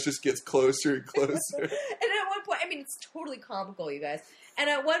the ghost just gets closer and closer. And at one point, I mean, it's totally comical, you guys. And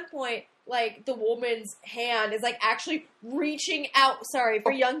at one point, like, the woman's hand is like actually reaching out,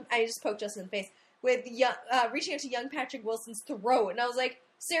 I just poked Justin in the face, with reaching out to young Patrick Wilson's throat. And I was like,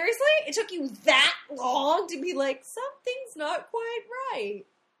 seriously? It took you that long to be like, something's not quite right.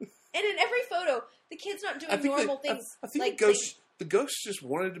 And in every photo, the kid's not doing normal things. I think like the ghost just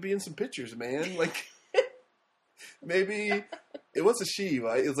wanted to be in some pictures, man. Like, maybe it was a she,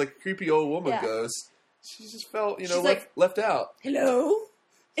 right? It was like a creepy old woman ghost. She just felt, left out. Hello?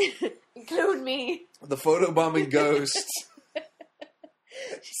 Include me. The photobombing ghost.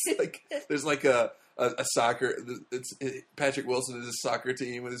 Like, there's like a soccer. Patrick Wilson is a soccer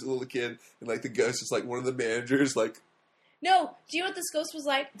team with his little kid, and like the ghost is like one of the managers. Like, no, do you know what this ghost was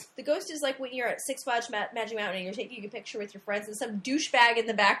like? The ghost is like when you're at Six Flags Magic Mountain and you're taking a picture with your friends, and some douchebag in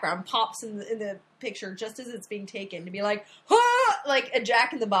the background pops in the picture just as it's being taken to be like, ah! Like a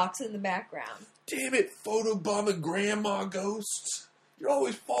Jack in the Box in the background. Damn it, photobombing grandma ghosts! You're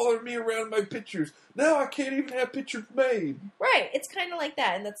always following me around my pictures. Now I can't even have pictures made. Right, it's kind of like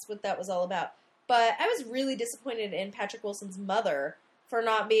that, and that's what that was all about. But I was really disappointed in Patrick Wilson's mother for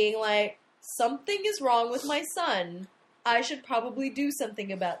not being like, something is wrong with my son. I should probably do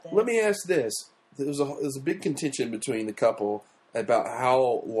something about this. Let me ask this. There was a big contention between the couple about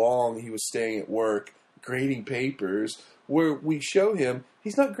how long he was staying at work grading papers, where we show him,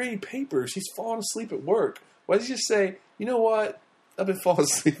 he's not grading papers, he's falling asleep at work. Why does he just say, you know what, I've been falling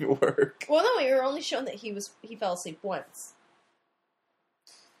asleep at work? Well, no, we were only shown that he fell asleep once.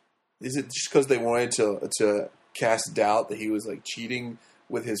 Is it just because they wanted to cast doubt that he was like cheating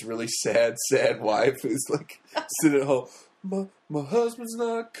with his really sad wife who's like sitting at home, my husband's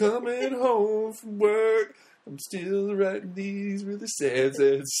not coming home from work, I'm still writing these really sad,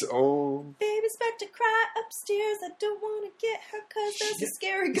 sad songs. Baby's about to cry upstairs. I don't want to get her because there's a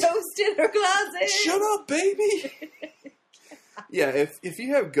scary ghost in her closet. Shut up, baby! Yeah, if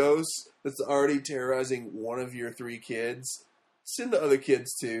you have ghosts that's already terrorizing one of your 3 kids, send the other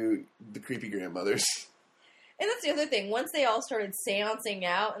kids to the creepy grandmothers. And that's the other thing. Once they all started seancing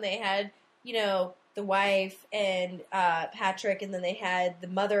out and they had, the wife and Patrick, and then they had the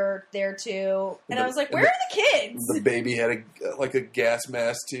mother there too. And I was like, where are the kids? The baby had a gas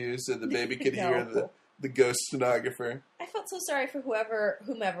mask too, so the baby could hear the ghost stenographer. I felt so sorry for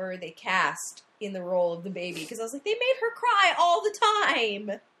whomever they cast in the role of the baby, because I was like, they made her cry all the time.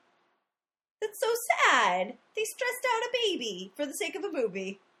 That's so sad. They stressed out a baby for the sake of a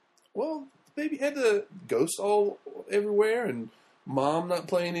movie. Well, the baby had the ghosts all everywhere, and mom not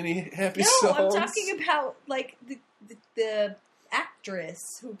playing any happy songs. No, I'm talking about, like, the actress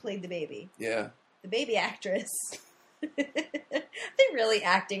who played the baby. Yeah. The baby actress. They're really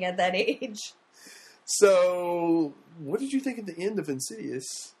acting at that age. So, what did you think at the end of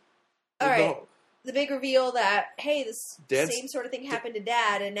Insidious? All right. The big reveal that, hey, this same sort of thing happened to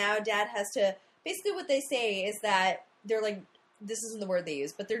Dad, and now Dad has to... Basically what they say is that they're like... This isn't the word they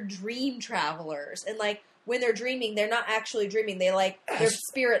use, but they're dream travelers. And, like, when they're dreaming, they're not actually dreaming. They, like, their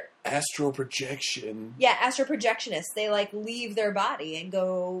spirit... Astral projection. Yeah, astral projectionists. They, like, leave their body and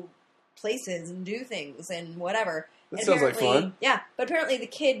go places and do things and whatever. That sounds like fun. Yeah, but apparently the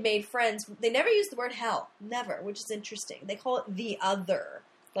kid made friends. They never use the word hell. Never, which is interesting. They call it the other.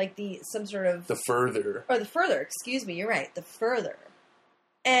 Like some sort of... The further. Or the further, excuse me, you're right. The further.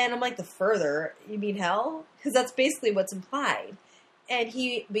 And I'm like, the further? You mean hell? Because that's basically what's implied. And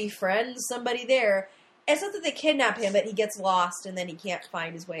he befriends somebody there. And it's not that they kidnap him, but he gets lost and then he can't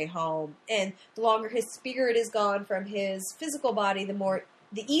find his way home. And the longer his spirit is gone from his physical body,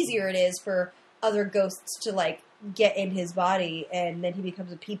 the easier it is for other ghosts to, like, get in his body, and then he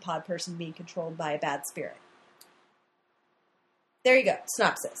becomes a pea-pod person being controlled by a bad spirit. There you go.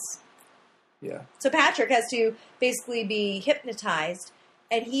 Synopsis. Yeah. So Patrick has to basically be hypnotized,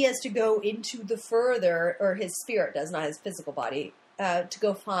 and he has to go into the further, or his spirit does, not his physical body, to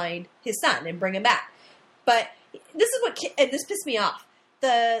go find his son and bring him back. But this is and this pissed me off.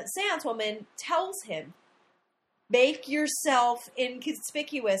 The seance woman tells him, make yourself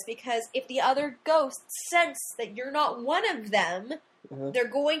inconspicuous, because if the other ghosts sense that you're not one of them, they're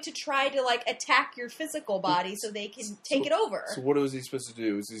going to try to, like, attack your physical body so they can take it over. So what was he supposed to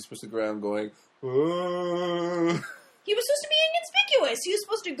do? Was he supposed to go around going, oh? He was supposed to be inconspicuous. He was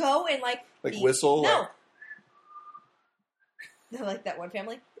supposed to go and, like whistle? No. Like that one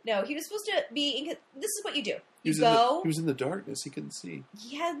family? No, he was supposed to be... This is what you do. You go... He was in the darkness. He couldn't see.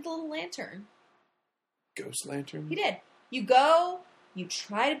 He had the little lantern. Ghost lantern? He did. You go, you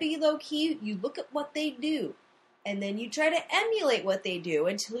try to be low-key, you look at what they do, and then you try to emulate what they do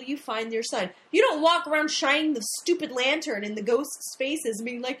until you find their son. You don't walk around shining the stupid lantern in the ghosts' faces and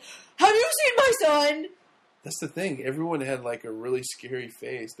being like, have you seen my son? That's the thing. Everyone had, like, a really scary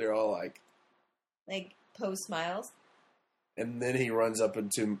face. They're all like... Like, pose smiles. And then he runs up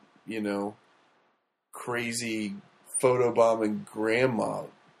into, crazy photobombing grandma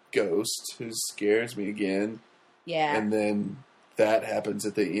ghost who scares me again. Yeah. And then that happens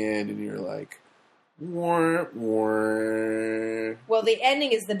at the end, and you're like, wah, wah. Well, the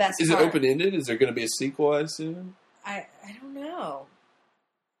ending is the best part. Is it open-ended? Is there going to be a sequel, I assume? I don't know.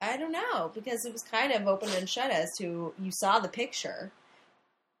 I don't know, because it was kind of open and shut as to you saw the picture.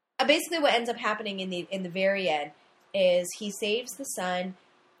 Basically, what ends up happening in the very end is he saves the son.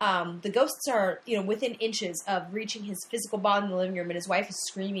 The ghosts are, within inches of reaching his physical body in the living room, and his wife is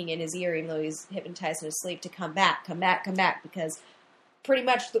screaming in his ear, even though he's hypnotized in his sleep, to come back, because pretty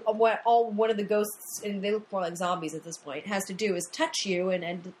much what one of the ghosts, and they look more like zombies at this point, has to do is touch you,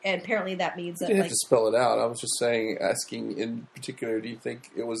 and apparently that means that... You didn't have to spell it out. I was just asking in particular, do you think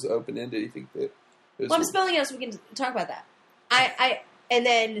it was open-ended? Do you think that... Well, I'm spelling it out so we can talk about that. And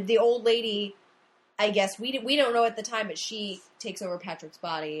then the old lady... I guess we don't know at the time, but she takes over Patrick's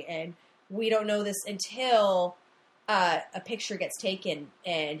body, and we don't know this until a picture gets taken,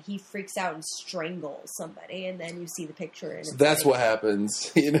 and he freaks out and strangles somebody, and then you see the picture. And so that's what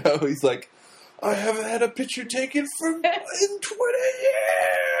happens. He's like, I haven't had a picture taken in 20 years.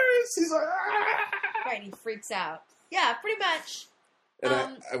 He's like, ah! Right, he freaks out. Yeah, pretty much.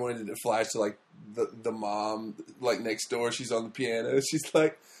 And I wanted to flash to, like, the mom, like, next door. She's on the piano. She's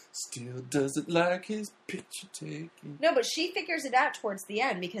like, still doesn't like his picture taking. No, but she figures it out towards the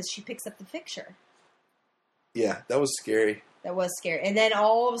end because she picks up the picture. Yeah, that was scary. That was scary. And then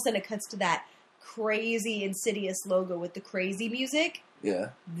all of a sudden it cuts to that crazy Insidious logo with the crazy music. Yeah.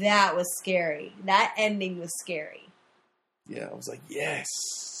 That was scary. That ending was scary. Yeah, I was like, yes.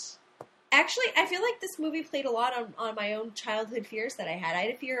 Actually, I feel like this movie played a lot on my own childhood fears that I had. I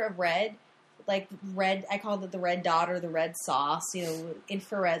had a fear of red. Like red, I called it the red dot or the red sauce,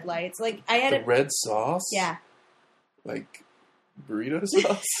 infrared lights. Like I had The red sauce? Yeah. Like burrito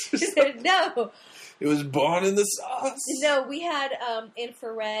sauce? No. It was born in the sauce? No, we had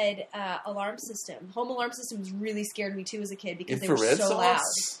infrared alarm system. Home alarm systems really scared me too as a kid because Infrared they were so sauce? loud.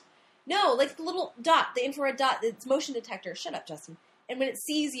 No, like the little dot, the infrared dot, it's motion detector. Shut up, Justin. And when it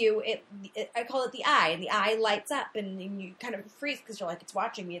sees you, I call it the eye, and the eye lights up, and you kind of freeze because you're like, it's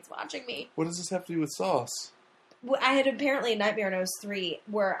watching me, it's watching me. What does this have to do with sauce? Well, I had apparently a nightmare when I was 3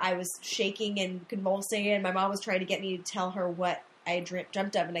 where I was shaking and convulsing, and my mom was trying to get me to tell her what I had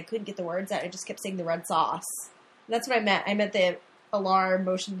dreamt of, and I couldn't get the words out. I just kept saying the red sauce. And that's what I meant. I meant the alarm,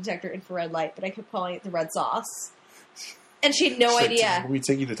 motion detector, infrared light, but I kept calling it the red sauce. And she had no idea. Did we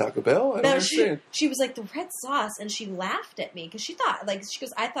take you to Taco Bell? I don't understand. She was like, the red sauce, and she laughed at me because she thought, she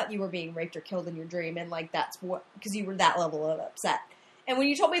goes, I thought you were being raped or killed in your dream, and that's what, because you were that level of upset. And when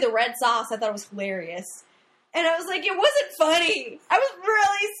you told me the red sauce, I thought it was hilarious. And I was like, it wasn't funny. I was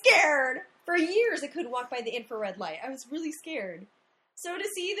really scared. For years, I couldn't walk by the infrared light. I was really scared. So to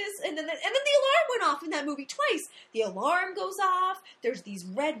see this, and then the alarm went off in that movie twice. The alarm goes off. There's these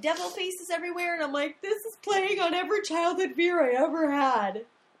red devil faces everywhere, and I'm like, this is playing on every childhood fear I ever had.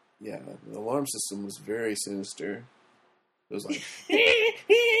 Yeah, the alarm system was very sinister. It was like,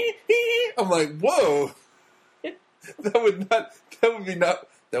 I'm like, whoa, that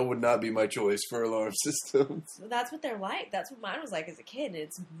would not be my choice for alarm systems. That's what they're like. That's what mine was like as a kid, and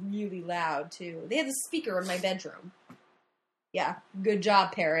it's really loud too. They had the speaker in my bedroom. Yeah, good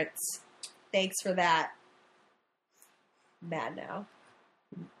job, parents. Thanks for that. Mad now.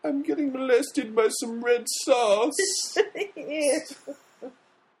 I'm getting molested by some red sauce.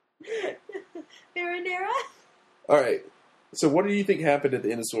 Marinara? Alright, so what do you think happened at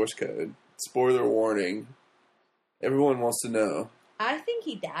the end of Source Code? Spoiler warning. Everyone wants to know. I think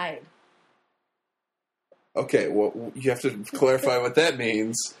he died. Okay, well, you have to clarify what that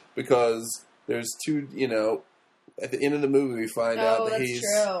means, because there's two, at the end of the movie we find out that he's,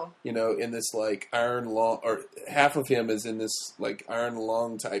 true. In this, iron lung, or half of him is in this, iron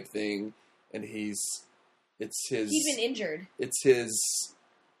lung type thing, and he's been injured. It's his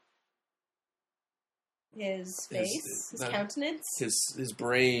face, his countenance. His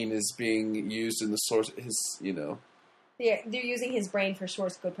brain is being used in the source, They're using his brain for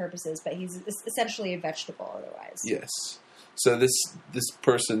source code purposes, but he's essentially a vegetable otherwise. Yes. So this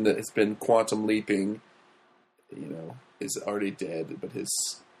person that has been quantum leaping, is already dead, but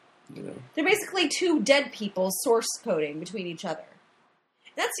his, They're basically two dead people source coding between each other.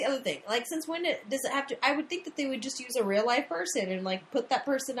 That's the other thing. Since when does it have to... I would think that they would just use a real-life person and, put that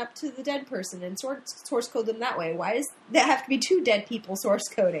person up to the dead person and source code them that way. Why does there have to be two dead people source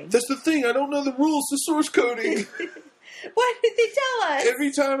coding? That's the thing. I don't know the rules to source coding. Why did they tell us?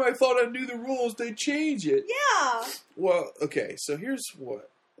 Every time I thought I knew the rules, they change it. Yeah. Well, okay, so here's what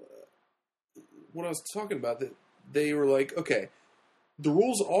I was talking about. That they were like, okay, the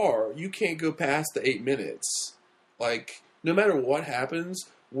rules are you can't go past the 8 minutes. No matter what happens,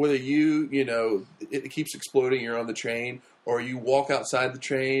 whether it keeps exploding, you're on the train, or you walk outside the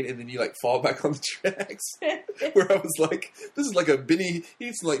train and then you fall back on the tracks. Where I was like, this is like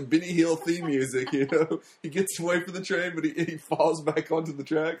he's like Benny Hill theme music, He gets away from the train, but he falls back onto the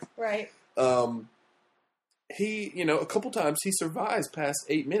tracks. Right. He, a couple times he survives past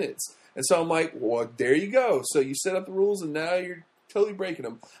 8 minutes. And so I'm like, well, there you go. So you set up the rules and now you're totally breaking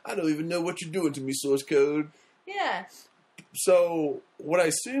them. I don't even know what you're doing to me, source code. Yeah. So what I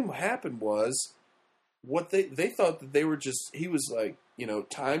assume happened was what they thought that they were he was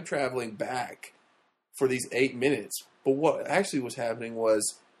time traveling back for these 8 minutes. But what actually was happening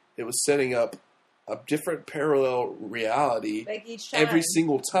was it was setting up a different parallel reality each time. Every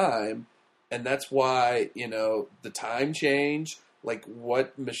single time. And that's why, the time change,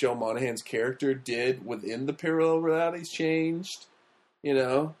 what Michelle Monaghan's character did within the parallel realities changed,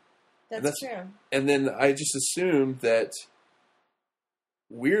 That's true. And then I just assumed that,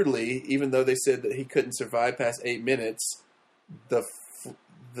 weirdly, even though they said that he couldn't survive past 8 minutes, the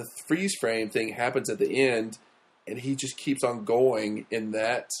freeze frame thing happens at the end, and he just keeps on going in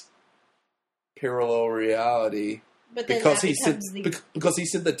that parallel reality. But then because he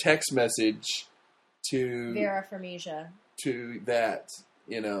sent the text message to Vera Farmiga to that,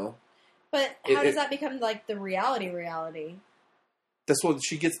 But how does that become the reality? That's what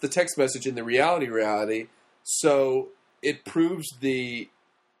she gets the text message in the reality. So it proves that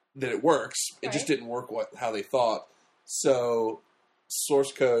it works. It just didn't work how they thought. So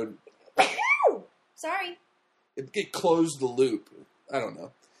source code. Sorry. It closed the loop. I don't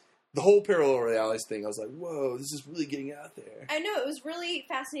know. The whole parallel realities thing, I was like, whoa, this is really getting out there. I know, it was really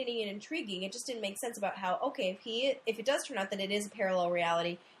fascinating and intriguing. It just didn't make sense about how, okay, if it does turn out that it is a parallel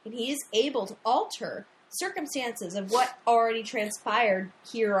reality, and he is able to alter circumstances of what already transpired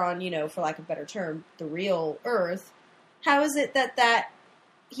here on, for lack of a better term, the real Earth, how is it that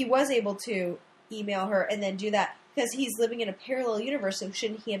he was able to email her and then do that? Because he's living in a parallel universe, so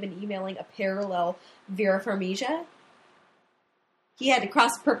shouldn't he have been emailing a parallel Vera Farmiga? He had to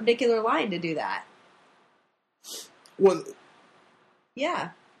cross a perpendicular line to do that. Well, yeah.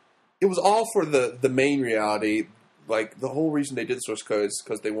 It was all for the main reality. Like, the whole reason they did the source code is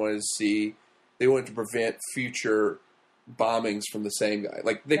because they wanted to prevent future bombings from the same guy.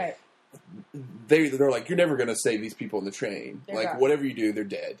 Like, they're like, you're never going to save these people on the train. They're like, gone. whatever you do, they're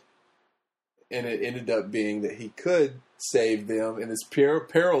dead. And it ended up being that he could save them in this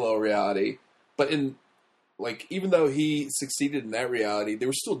parallel reality. But even though he succeeded in that reality, they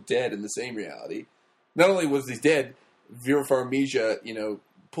were still dead in the same reality. Not only was he dead, Vera Farmiga,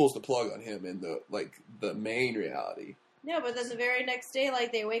 pulls the plug on him in the main reality. No, but then the very next day,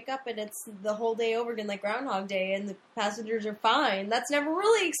 they wake up and it's the whole day over again, like Groundhog Day, and the passengers are fine. That's never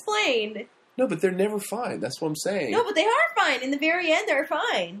really explained. No, but they're never fine. That's what I'm saying. No, but they are fine. In the very end, they're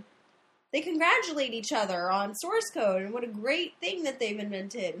fine. They congratulate each other on source code and what a great thing that they've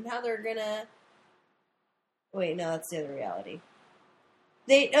invented and how they're gonna... Wait, no, that's the other reality.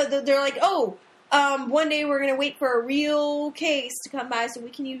 They're like, one day we're gonna wait for a real case to come by so we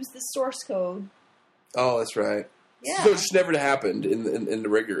can use the source code. Oh, that's right. Yeah. So it just never happened in the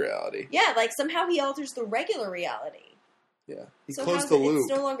regular reality. Yeah, somehow he alters the regular reality. Yeah, he So closed the loop.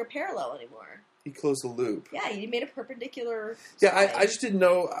 It's no longer parallel anymore. He closed the loop. Yeah, he made a perpendicular... Yeah, I just didn't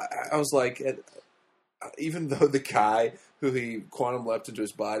know. I was like, even though the guy who he quantum leapt into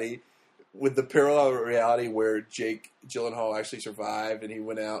his body, with the parallel reality where Jake Gyllenhaal actually survived and he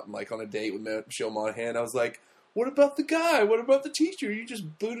went out and on a date with Michelle Monaghan, I was like, what about the guy? What about the teacher? You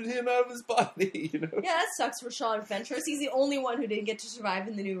just booted him out of his body, Yeah, that sucks for Sean Fentress. He's the only one who didn't get to survive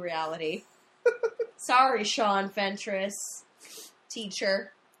in the new reality. Sorry, Sean Fentress.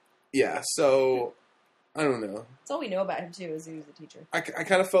 Teacher. Yeah, so, I don't know. That's all we know about him, too, is he was a teacher. I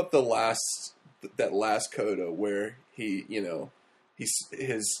kind of felt that last coda where he,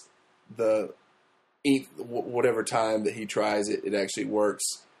 whatever time that he tries it, it actually works,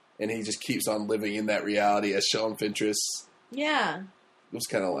 and he just keeps on living in that reality as Sean Fentress. Yeah. It was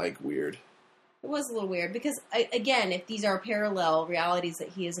kind of weird. It was a little weird, because, again, if these are parallel realities that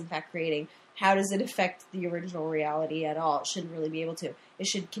he is in fact creating, how does it affect the original reality at all? It shouldn't really be able to. It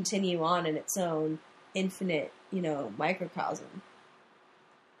should continue on in its own infinite, microcosm.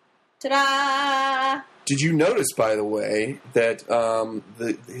 Ta-da! Did you notice, by the way, that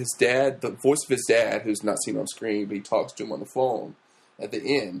his dad, the voice of his dad, who's not seen on screen, but he talks to him on the phone at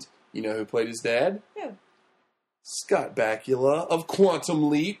the end, you know who played his dad? Who? Scott Bakula of Quantum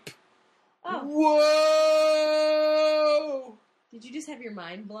Leap. Oh. Whoa! Did you just have your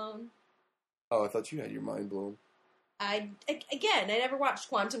mind blown? Oh, I thought you had your mind blown. I never watched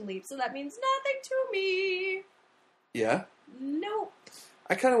Quantum Leap, so that means nothing to me. Yeah? Nope.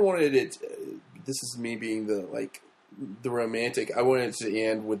 I kind of wanted it, this is me being the romantic, I wanted it to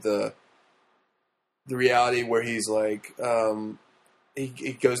end with the reality where he's like,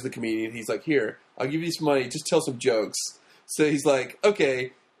 he goes to the comedian, he's like, here, I'll give you some money, just tell some jokes. So he's like,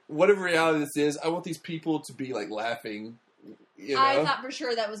 okay, whatever reality this is, I want these people to be laughing. I thought for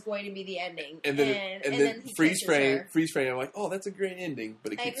sure that was going to be the ending. And then he freeze kisses frame, her. I'm like, oh, that's a great ending.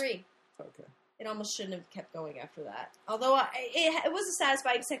 But I agree. Okay. It almost shouldn't have kept going after that. Although it was a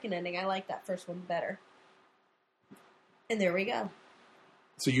satisfying second ending. I like that first one better. And there we go.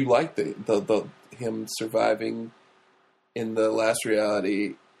 So you like the him surviving in the last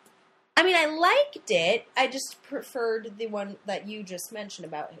reality? I mean, I liked it. I just preferred the one that you just mentioned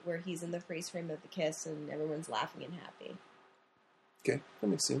about where he's in the freeze frame of the kiss and everyone's laughing and happy. Okay, that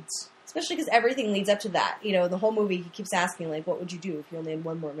makes sense. Especially because everything leads up to that. The whole movie, he keeps asking, what would you do if you only had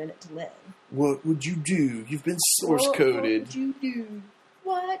one more minute to live? What would you do? You've been source coded. What would you do?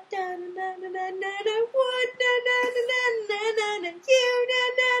 What na na na na na na? What na na na na na na? You na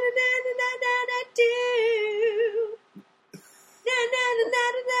na na na na na na do? Na na na na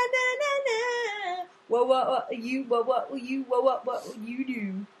na na na na. What will you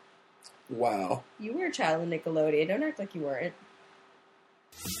do? Wow. You were a child in Nickelodeon. Don't act like you weren't.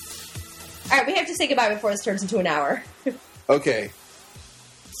 All right, we have to say goodbye before this turns into an hour. Okay.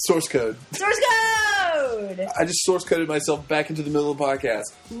 Source code. Source code! I just source coded myself back into the middle of the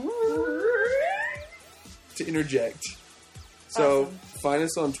podcast to interject. So Awesome. find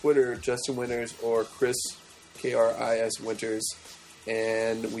us on Twitter, Justin Winters or Chris, Kris Winters.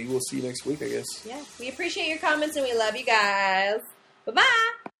 And we will see you next week, I guess. Yeah. We appreciate your comments and we love you guys.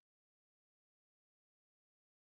 Bye-bye.